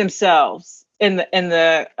see themselves in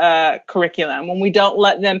the curriculum, when we don't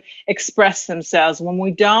let them express themselves, when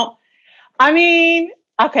we don't,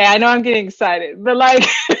 okay, I know I'm getting excited, but like,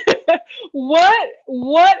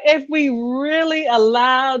 what if we really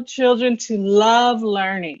allowed children to love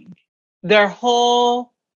learning their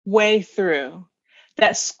whole way through?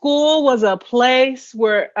 That school was a place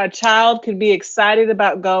where a child could be excited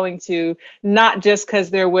about going to, not just because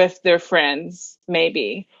they're with their friends,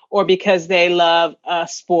 maybe, or because they love a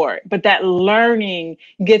sport, but that learning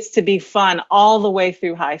gets to be fun all the way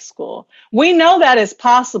through high school. We know that is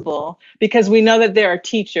possible because we know that there are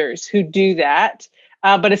teachers who do that.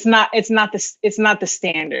 But it's not the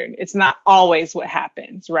standard. It's not always what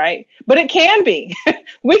happens, right? But it can be.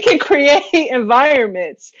 We can create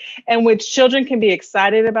environments in which children can be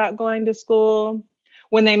excited about going to school.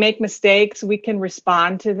 When they make mistakes, we can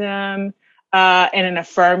respond to them in an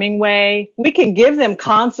affirming way. We can give them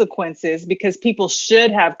consequences because people should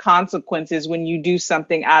have consequences when you do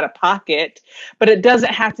something out of pocket, but it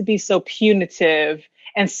doesn't have to be so punitive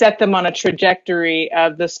and set them on a trajectory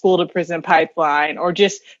of the school to prison pipeline, or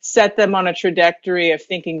just set them on a trajectory of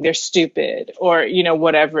thinking they're stupid, or,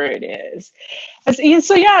 whatever it is.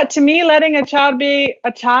 So yeah, to me, letting a child be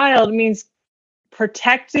a child means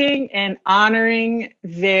protecting and honoring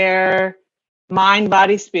their mind,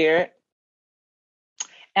 body, spirit,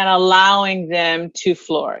 and allowing them to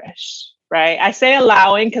flourish. Right. I say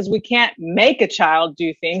allowing because we can't make a child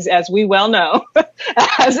do things, as we well know,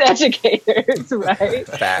 as educators, right?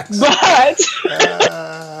 Facts.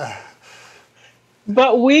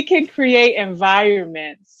 But we can create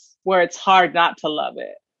environments where it's hard not to love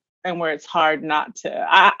it and where it's hard not to.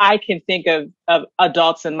 I can think of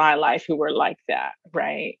adults in my life who were like that,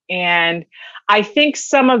 right? And I think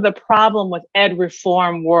some of the problem with ed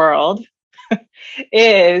reform world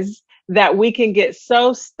is that we can get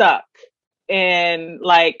so stuck in,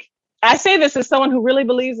 like, I say this as someone who really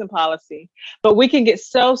believes in policy, but we can get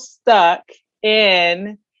so stuck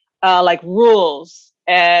in like rules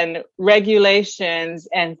and regulations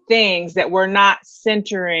and things that we're not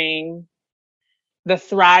centering the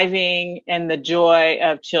thriving and the joy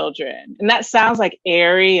of children. And that sounds like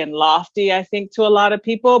airy and lofty, I think, to a lot of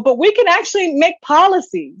people, but we can actually make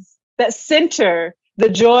policies that center the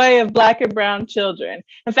joy of Black and brown children.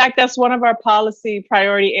 In fact, that's one of our policy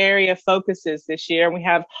priority area focuses this year. And we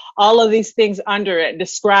have all of these things under it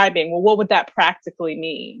describing, well, what would that practically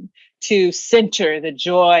mean to center the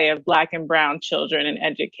joy of Black and brown children in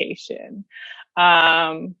education?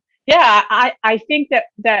 I think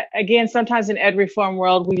that again, sometimes in ed reform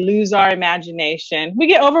world, we lose our imagination. We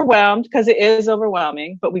get overwhelmed because it is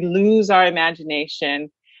overwhelming, but we lose our imagination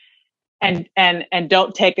and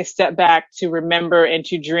don't take a step back to remember and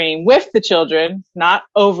to dream with the children, not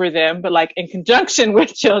over them, but like in conjunction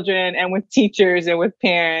with children and with teachers and with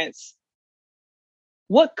parents.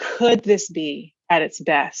 What could this be at its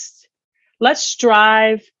best? Let's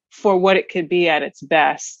strive for what it could be at its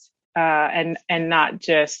best, and not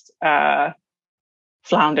just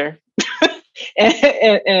flounder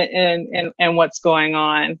and what's going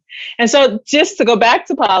on. And so just to go back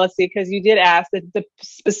to policy, because you did ask, that the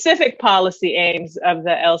specific policy aims of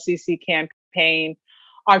the LCC campaign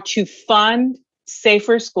are to fund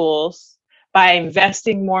safer schools by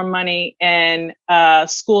investing more money in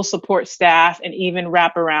school support staff and even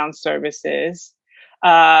wraparound services,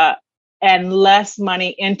 and less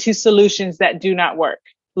money into solutions that do not work,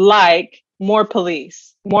 like more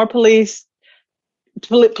police.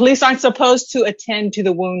 Police aren't supposed to attend to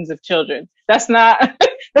the wounds of children. That's not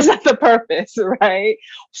the purpose, right?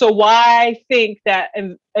 So why think that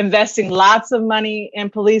investing lots of money in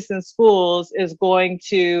police and schools is going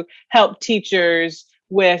to help teachers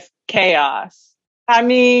with chaos? I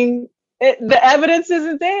mean, the evidence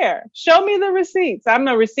isn't there. Show me the receipts. I'm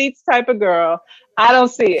a receipts type of girl. I don't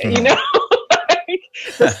see it, you know?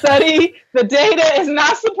 The study, the data is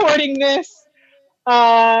not supporting this.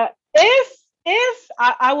 If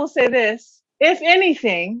I will say this, if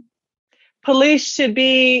anything, police should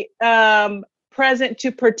be present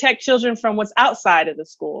to protect children from what's outside of the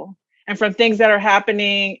school and from things that are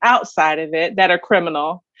happening outside of it that are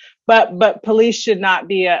criminal. But police should not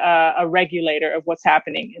be a regulator of what's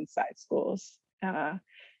happening inside schools. Yeah.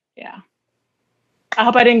 I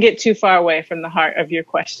hope I didn't get too far away from the heart of your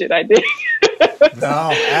question. I did.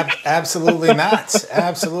 No, absolutely not.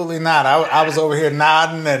 Absolutely not. I was over here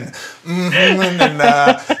nodding and you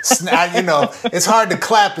know, it's hard to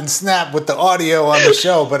clap and snap with the audio on the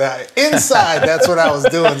show, but inside, that's what I was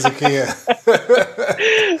doing, Zakia.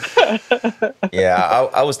 Yeah,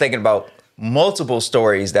 I was thinking about multiple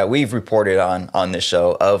stories that we've reported on this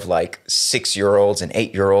show of like 6-year-olds and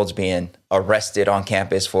 8-year-olds being arrested on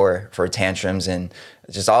campus for tantrums, and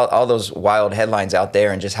just all those wild headlines out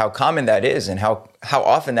there, and just how common that is, and how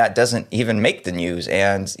often that doesn't even make the news.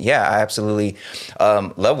 And yeah, I absolutely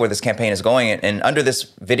love where this campaign is going. And under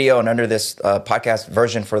this video and under this podcast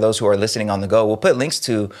version, for those who are listening on the go, we'll put links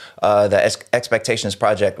to the Expectations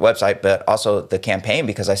Project website, but also the campaign,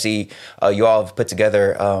 because I see you all have put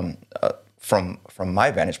together, from my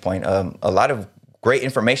vantage point, a lot of great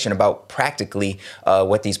information about practically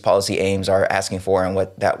what these policy aims are asking for and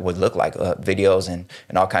what that would look like, videos and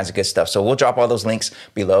all kinds of good stuff. So we'll drop all those links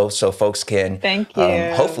below so folks can Thank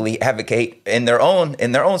you. Hopefully advocate in their own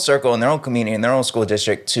circle, in their own community, in their own school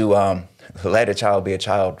district to let a child be a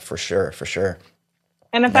child, for sure.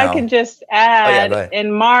 And if I can just add,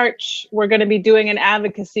 in March, we're going to be doing an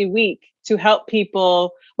advocacy week to help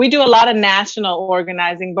people. We do a lot of national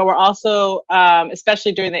organizing, but we're also,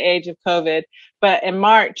 especially during the age of COVID, but in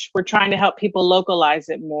March, we're trying to help people localize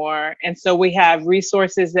it more. And so we have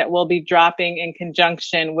resources that we'll be dropping in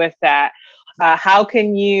conjunction with that. How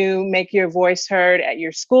can you make your voice heard at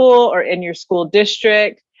your school or in your school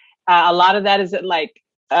district? A lot of that is like,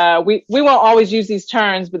 we won't always use these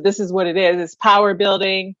terms, but this is what it is. It's power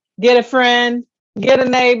building. Get a friend, get a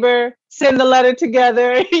neighbor, send the letter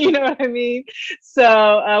together. You know what I mean?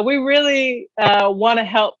 So we really want to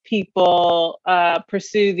help people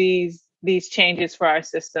pursue these these changes for our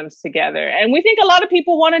systems together. And we think a lot of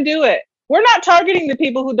people want to do it. We're not targeting the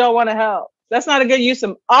people who don't want to help. That's not a good use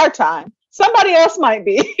of our time. Somebody else might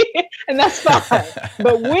be, and that's fine.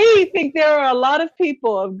 But we think there are a lot of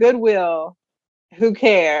people of goodwill who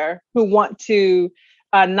care, who want to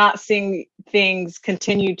not see things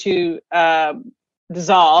continue to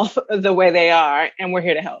dissolve the way they are, and we're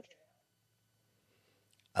here to help.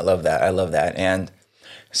 I love that. I love that. And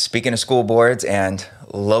speaking of school boards and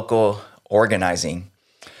local organizing,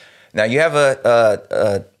 now you have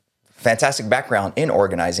a fantastic background in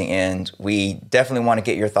organizing, and we definitely want to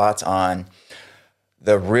get your thoughts on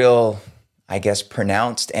the real, I guess,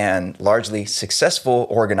 pronounced and largely successful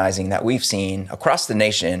organizing that we've seen across the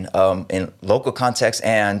nation in local context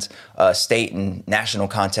and state and national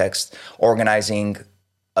context, organizing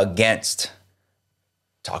against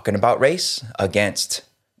talking about race, against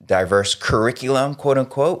diverse curriculum, quote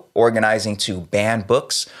unquote, organizing to ban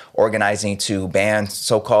books, organizing to ban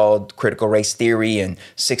so-called critical race theory and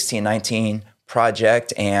 1619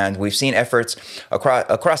 Project. And we've seen efforts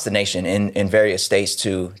across the nation in various states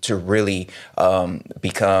to really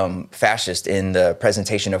become fascist in the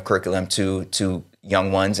presentation of curriculum to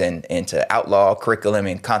young ones and to outlaw curriculum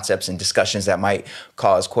and concepts and discussions that might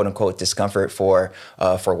cause quote unquote discomfort for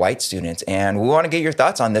white students. And we want to get your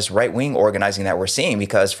thoughts on this right wing organizing that we're seeing,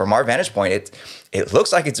 because from our vantage point, it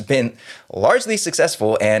looks like it's been largely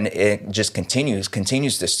successful, and it just continues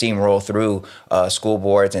to steamroll through school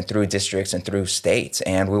boards and through districts and through states.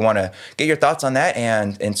 And we want to get your thoughts on that,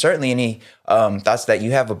 and certainly any thoughts that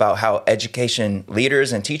you have about how education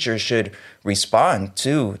leaders and teachers should respond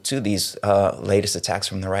to these latest attacks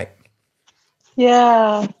from the right.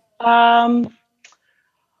 Yeah.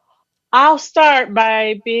 I'll start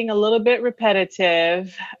by being a little bit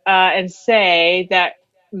repetitive and say that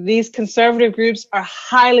these conservative groups are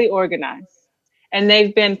highly organized, and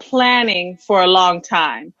they've been planning for a long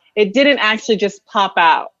time. It didn't actually just pop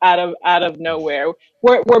out of nowhere.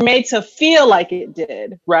 We're made to feel like it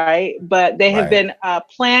did, right? But they have been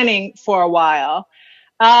planning for a while.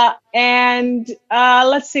 And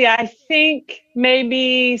let's see, I think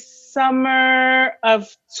maybe summer of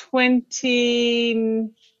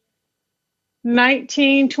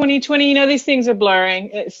 2020, these things are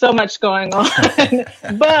blurring. It's so much going on.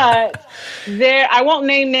 But I won't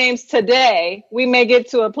name names today. We may get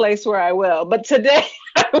to a place where I will, but today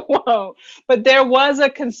I won't. But there was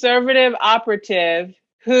a conservative operative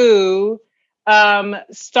who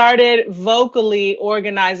started vocally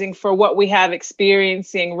organizing for what we have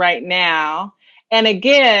experiencing right now. And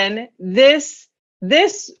again, this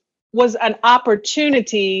was an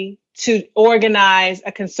opportunity to organize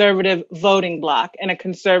a conservative voting bloc and a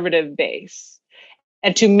conservative base,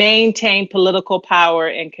 and to maintain political power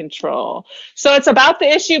and control. So it's about the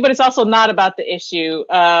issue, but it's also not about the issue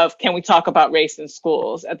of, can we talk about race in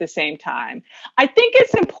schools at the same time? I think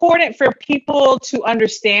it's important for people to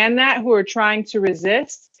understand that, who are trying to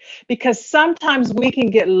resist, because sometimes we can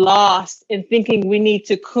get lost in thinking we need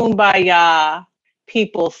to kumbaya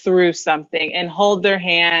people through something and hold their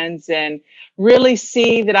hands and really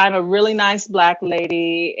see that I'm a really nice Black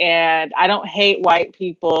lady and I don't hate white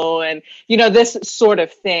people and, this sort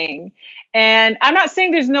of thing. And I'm not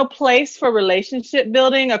saying there's no place for relationship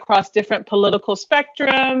building across different political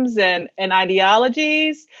spectrums and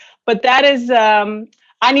ideologies, but that is,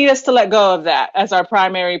 I need us to let go of that as our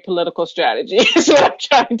primary political strategy, is what I'm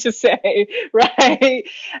trying to say, right?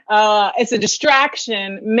 It's a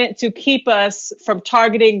distraction meant to keep us from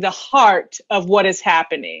targeting the heart of what is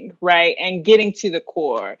happening, right? And getting to the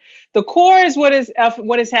core. The core is what is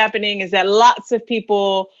happening is that lots of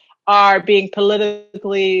people are being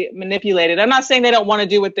politically manipulated. I'm not saying they don't want to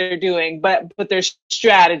do what they're doing, but there's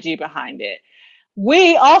strategy behind it.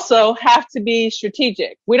 We also have to be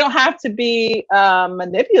strategic. We don't have to be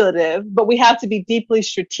manipulative, but we have to be deeply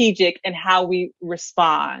strategic in how we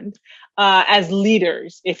respond as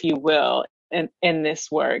leaders, if you will, in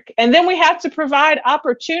this work. And then we have to provide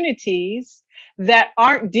opportunities that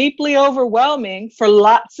aren't deeply overwhelming for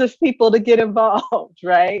lots of people to get involved,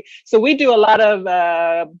 right? So we do a lot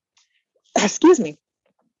of,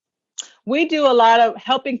 we do a lot of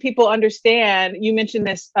helping people understand. You mentioned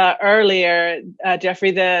this earlier,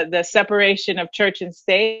 Jeffrey, the separation of church and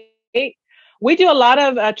state. We do a lot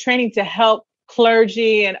of training to help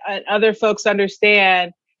clergy and other folks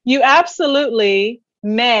understand you absolutely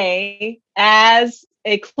may, as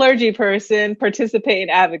a clergy person, participate in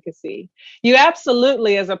advocacy. You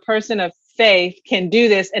absolutely, as a person of faith, can do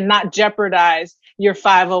this and not jeopardize your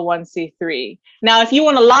 501c3. Now, if you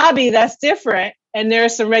want to lobby, that's different. And there are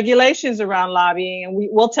some regulations around lobbying, and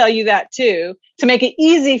we'll tell you that too, to make it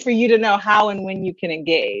easy for you to know how and when you can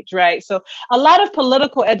engage, right? So a lot of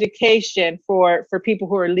political education for people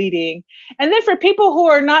who are leading. And then for people who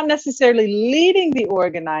are not necessarily leading the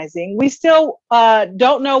organizing, we still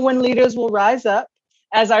don't know when leaders will rise up,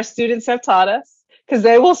 as our students have taught us, because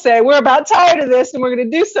they will say, we're about tired of this and we're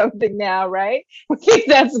going to do something now, right? We think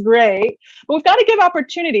that's great. But we've got to give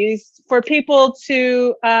opportunities for people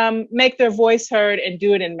to make their voice heard and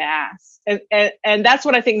do it in mass. And that's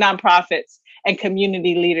what I think nonprofits and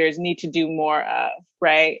community leaders need to do more of,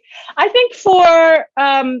 right? I think for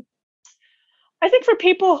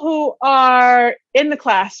people who are in the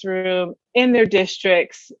classroom, in their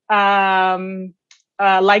districts, like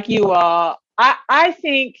you all, I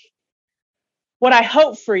think what I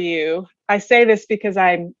hope for you, I say this because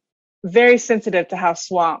I'm very sensitive to how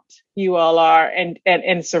swamped you all are and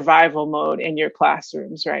in survival mode in your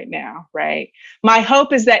classrooms right now, right? My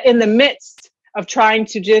hope is that in the midst of trying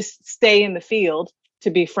to just stay in the field, to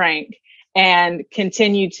be frank, and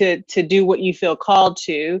continue to do what you feel called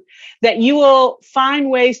to, that you will find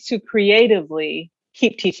ways to creatively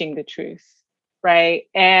keep teaching the truth, right?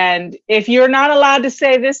 And if you're not allowed to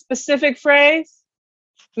say this specific phrase,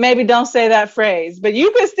 maybe don't say that phrase, but you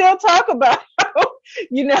can still talk about,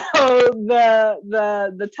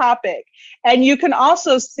 the topic. And you can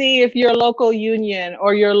also see if your local union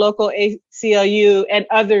or your local ACLU and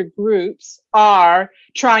other groups are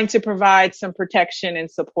trying to provide some protection and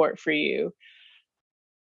support for you.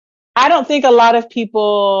 I don't think a lot of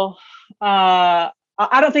people, I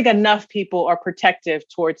don't think enough people are protective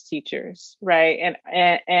towards teachers, right?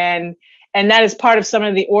 And that is part of some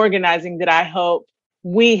of the organizing that I hope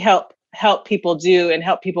we help people do and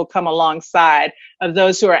help people come alongside of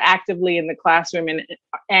those who are actively in the classroom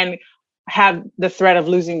and have the threat of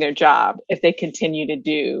losing their job if they continue to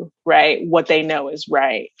do, right, what they know is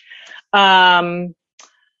right.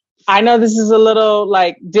 I know this is a little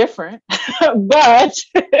different, but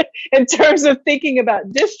in terms of thinking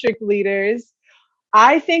about district leaders,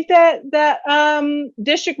 I think that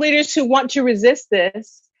district leaders who want to resist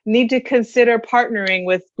this need to consider partnering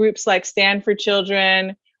with groups like Stand for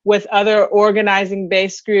Children, with other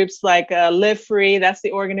organizing-based groups like Live Free. That's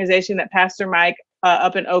the organization that Pastor Mike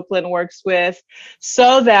up in Oakland works with,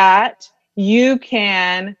 so that you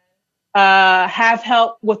can have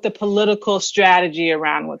help with the political strategy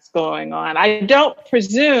around what's going on. I don't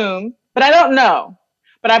presume, but I don't know,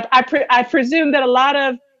 but I presume that a lot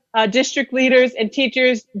of district leaders and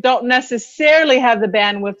teachers don't necessarily have the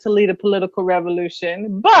bandwidth to lead a political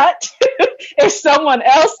revolution, but if someone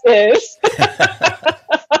else is,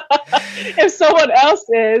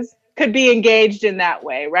 could be engaged in that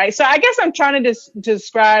way, right? So I guess I'm trying to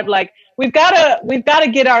describe we've got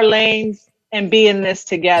to get our lanes and be in this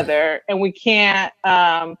together, and we can't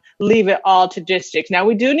leave it all to districts. Now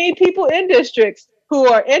we do need people in districts who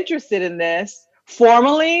are interested in this,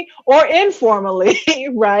 formally or informally,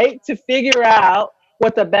 right, to figure out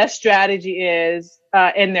what the best strategy is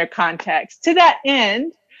in their context. To that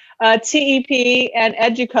end, TEP and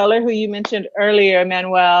Educolor, who you mentioned earlier,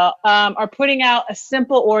 Manuel, are putting out a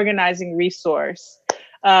simple organizing resource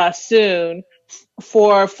soon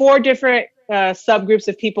for 4 different subgroups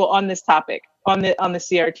of people on this topic, on the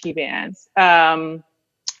CRT bans: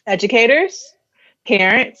 educators,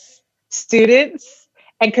 parents, students,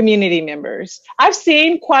 and community members. I've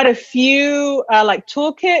seen quite a few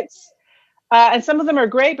toolkits, and some of them are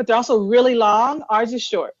great, but they're also really long. Ours is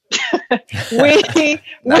short.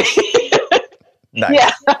 Nice.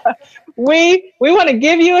 Yeah, we want to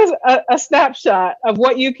give you a snapshot of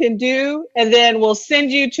what you can do, and then we'll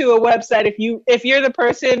send you to a website if you're the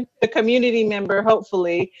person, the community member,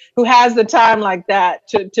 hopefully, who has the time like that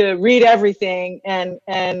to read everything and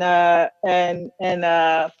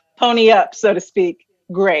pony up, so to speak.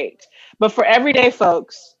 Great. But for everyday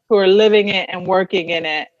folks who are living it and working in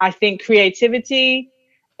it, I think creativity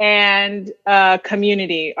and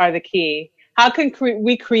community are the key. How can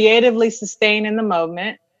we creatively sustain in the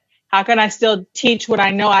moment? How can I still teach what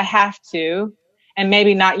I know I have to, and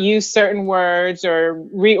maybe not use certain words or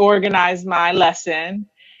reorganize my lesson?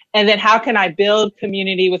 And then how can I build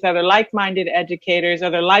community with other like-minded educators,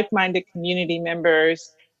 other like-minded community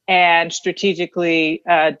members, and strategically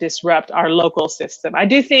disrupt our local system? I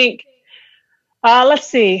do think, let's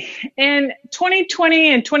see, in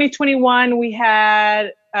 2020 and 2021, we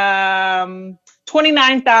had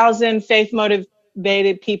 29,000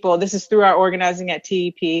 faith-motivated people. This is through our organizing at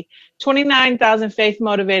TEP. 29,000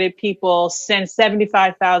 faith-motivated people send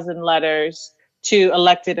 75,000 letters to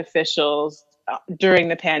elected officials during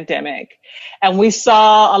the pandemic, and we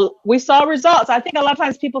saw results. I think a lot of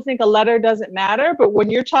times people think a letter doesn't matter, but when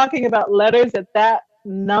you're talking about letters at that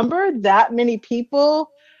number, that many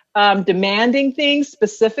people demanding things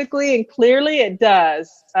specifically and clearly, it does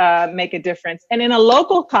make a difference. And in a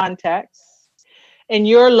local context, in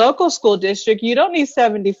your local school district, you don't need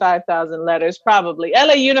 75,000 letters, probably.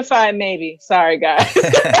 LA Unified, maybe. Sorry, guys.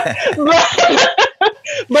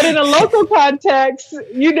 But in a local context,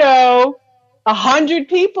 100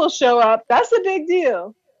 people show up. That's a big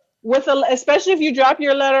deal. Especially if you drop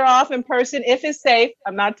your letter off in person, if it's safe.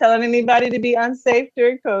 I'm not telling anybody to be unsafe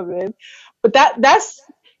during COVID, but that's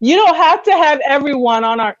you don't have to have everyone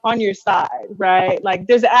on your side, right? Like,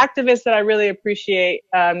 there's an activist that I really appreciate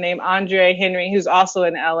named Andre Henry, who's also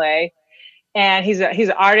in LA, and he's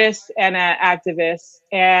an artist and an activist,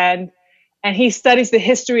 and he studies the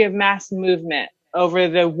history of mass movement over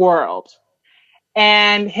the world.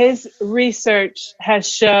 And his research has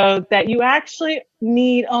showed that you actually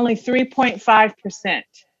need only 3.5%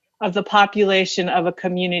 of the population of a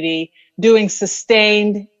community doing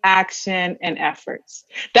sustained action and efforts.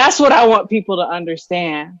 That's what I want people to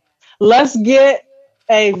understand. Let's get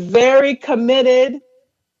a very committed,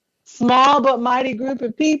 small but mighty group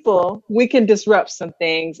of people. We can disrupt some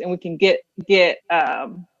things, and we can get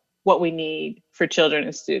what we need for children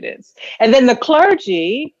and students. And then the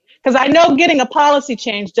clergy, because I know getting a policy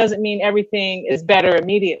change doesn't mean everything is better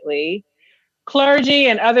immediately. Clergy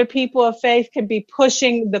and other people of faith can be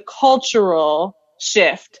pushing the cultural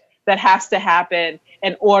shift that has to happen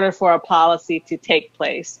in order for a policy to take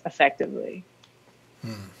place effectively.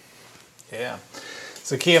 Yeah.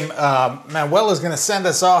 So Zakia, Manuel is going to send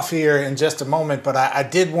us off here in just a moment, but I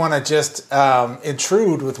did want to just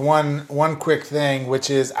intrude with one quick thing,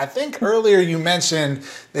 which is, I think earlier you mentioned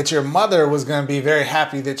that your mother was going to be very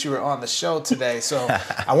happy that you were on the show today. So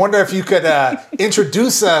I wonder if you could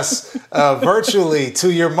introduce us virtually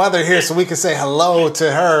to your mother here so we can say hello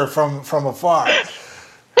to her from afar.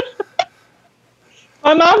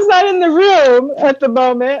 My mom's not in the room at the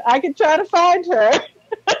moment. I can try to find her.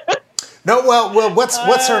 No, well,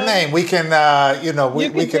 what's her name? We can,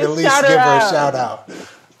 we can at least give her a shout out.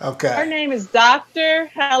 Okay. Her name is Dr.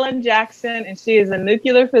 Helen Jackson, and she is a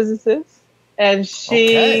nuclear physicist, and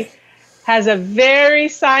she has a very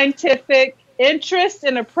scientific interest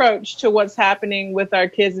and approach to what's happening with our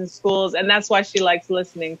kids in schools, and that's why she likes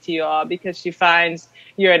listening to you all, because she finds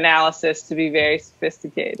your analysis to be very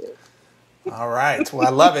sophisticated. All right. Well, I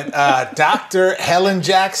love it. Dr. Helen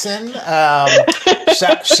Jackson,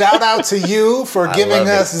 shout out to you for giving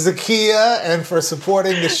us Zakia and for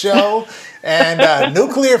supporting the show. And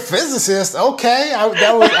nuclear physicist. Okay. I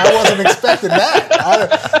wasn't expecting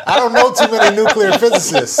that. I don't know too many nuclear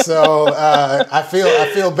physicists, so I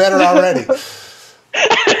feel better already.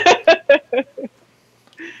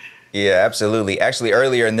 Yeah, absolutely. Actually,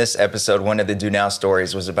 earlier in this episode, one of the Do Now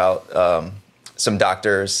stories was about some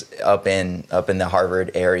doctors up in the Harvard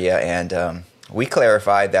area, and we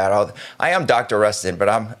clarified that I am Dr. Rustin, but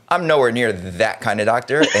I'm nowhere near that kind of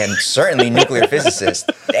doctor, and certainly nuclear physicist.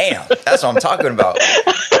 Damn, that's what I'm talking about.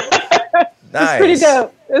 Nice.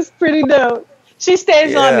 It's pretty dope. She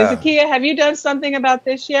stays on me. Zakia, have you done something about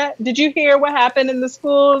this yet? Did you hear what happened in the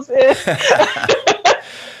schools?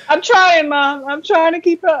 I'm trying, Mom. I'm trying to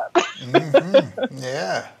keep up. Mm-hmm.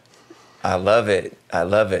 Yeah. I love it.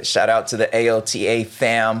 Shout out to the AOTA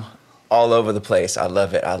fam all over the place. I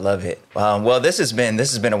love it. Well, this has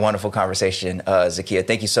been a wonderful conversation, Zakia.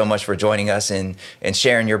 Thank you so much for joining us and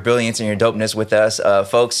sharing your brilliance and your dopeness with us.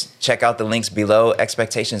 Folks, check out the links below,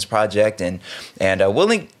 Expectations Project, and we'll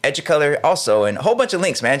link Educolor also, and a whole bunch of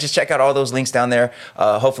links, man. Just check out all those links down there.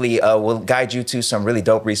 Hopefully, we'll guide you to some really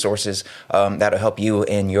dope resources that'll help you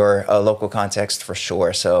in your local context for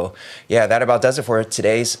sure. So, yeah, that about does it for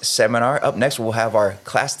today's seminar. Up next, we'll have our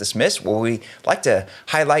class dismissed, where we like to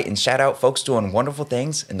highlight and shout out folks doing wonderful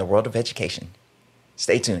things in the world of education.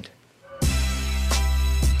 Stay tuned.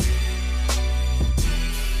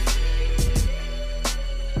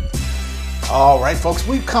 All right, folks,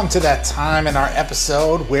 we've come to that time in our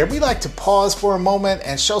episode where we like to pause for a moment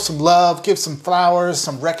and show some love, give some flowers,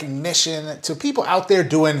 some recognition to people out there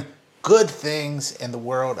doing good things in the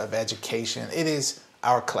world of education. It is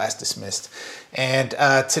our class dismissed. And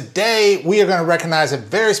today we are going to recognize a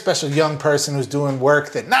very special young person who's doing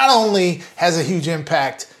work that not only has a huge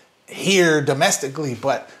impact here domestically,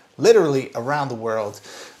 but literally around the world.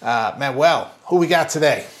 Manuel, who we got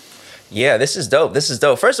today? Yeah, this is dope.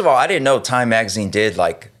 First of all, I didn't know Time Magazine did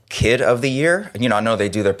like Kid of the Year. I know they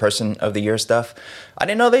do their Person of the Year stuff. I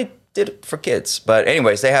didn't know they did it for kids. But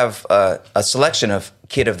anyways, they have a selection of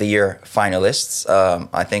Kid of the Year finalists.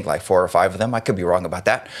 I think like 4 or 5 of them. I could be wrong about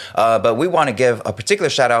that. But we want to give a particular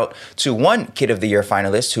shout out to one Kid of the Year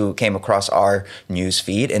finalist who came across our news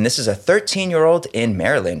feed. And this is a 13-year-old in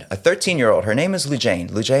Maryland. A 13-year-old. Her name is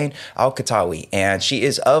Lujain Al-Katawi. And she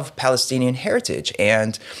is of Palestinian heritage.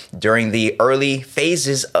 And during the early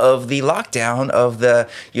phases of the lockdown of the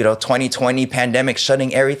 2020 pandemic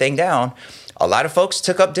shutting everything down, a lot of folks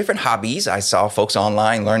took up different hobbies. I saw folks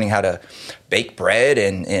online learning how to bake bread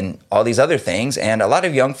and all these other things. And a lot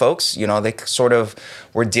of young folks, they sort of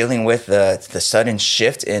were dealing with the sudden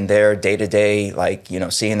shift in their day-to-day,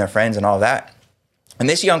 seeing their friends and all that. And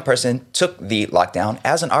this young person took the lockdown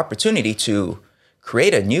as an opportunity to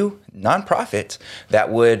create a new nonprofit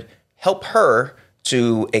that would help her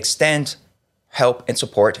to extend help and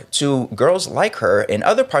support to girls like her in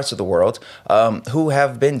other parts of the world who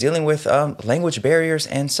have been dealing with language barriers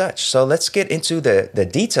and such. So let's get into the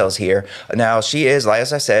details here. Now, she is,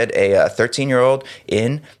 as I said, a 13-year-old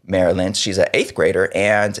in Maryland. She's an 8th grader,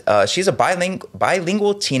 and she's a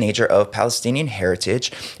bilingual teenager of Palestinian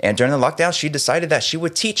heritage. And during the lockdown, she decided that she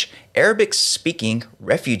would teach Arabic-speaking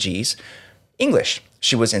refugees English.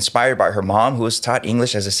 She was inspired by her mom, who was taught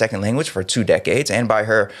English as a second language for 2 decades, and by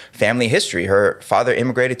her family history. Her father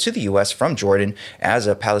immigrated to the U.S. from Jordan as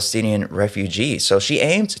a Palestinian refugee. So she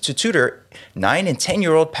aimed to tutor 9 and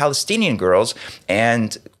 10-year-old Palestinian girls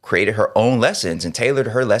and created her own lessons and tailored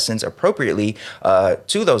her lessons appropriately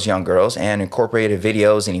to those young girls and incorporated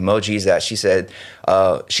videos and emojis that she said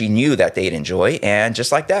she knew that they'd enjoy. And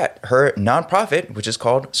just like that, her nonprofit, which is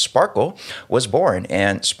called Sparkle, was born.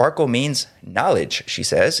 And Sparkle means knowledge, she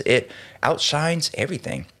says. It outshines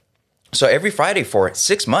everything. So every Friday for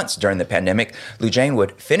 6 months during the pandemic, Lujain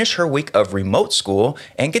would finish her week of remote school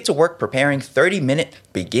and get to work preparing 30-minute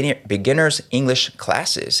beginner's English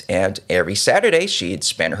classes. And every Saturday, she'd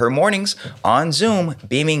spend her mornings on Zoom,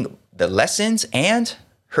 beaming the lessons and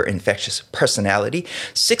her infectious personality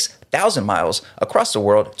 6,000 miles across the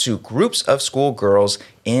world to groups of schoolgirls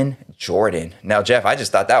in Jordan. Now, Jeff, I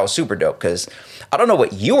just thought that was super dope because I don't know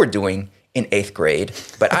what you were doing in 8th grade,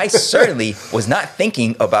 but I certainly was not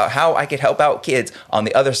thinking about how I could help out kids on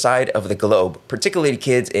the other side of the globe, particularly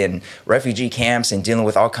kids in refugee camps and dealing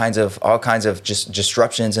with all kinds of just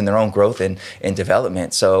disruptions in their own growth and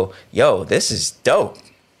development. So, this is dope.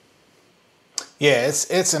 Yeah,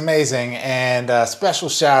 it's amazing, and special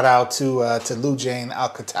shout out to Lujain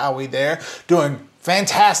Al-Katawi there, doing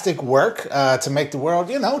fantastic work to make the world,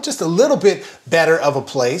 just a little bit better of a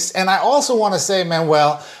place. And I also want to say,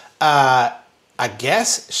 Manuel, I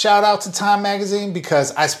guess shout out to Time Magazine,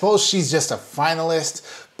 because I suppose she's just a finalist,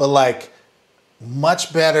 but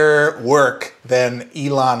much better work than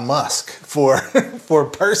Elon Musk for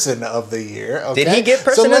Person of the Year. Okay? Did he get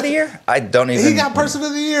Person of the Year? I don't even. He got Person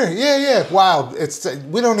of the Year. Yeah. Wow.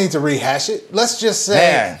 We don't need to rehash it. Let's just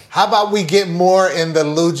say, How about we get more in the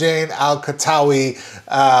Lujain Al-Katawi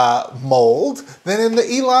mold than in the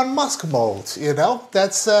Elon Musk mold?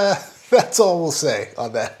 That's all we'll say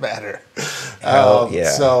on that matter.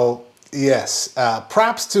 So, yes,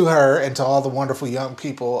 props to her and to all the wonderful young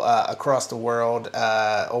people across the world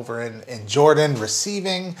over in Jordan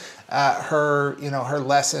receiving her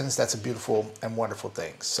lessons. That's a beautiful and wonderful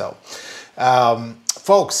thing. So,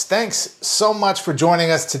 folks, thanks so much for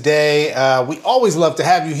joining us today. We always love to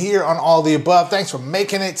have you here on All the Above. Thanks for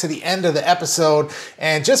making it to the end of the episode.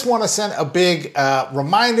 And just want to send a big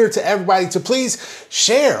reminder to everybody to please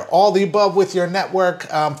share All the Above with your network.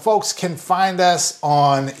 Folks can find us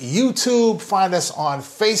on YouTube, find us on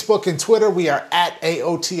Facebook and Twitter. We are at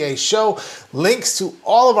AOTA Show. Links to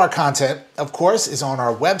all of our content, of course, is on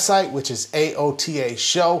our website, which is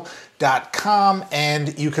aotashow.com.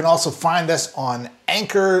 And you can also find us on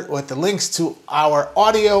Anchor with the links to our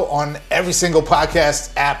audio on every single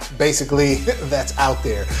podcast app, basically, that's out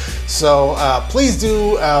there. So please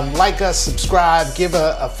do like us, subscribe, give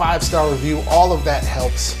a 5-star review. All of that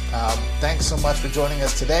helps. Thanks so much for joining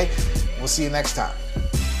us today. We'll see you next time.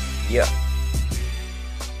 Yeah.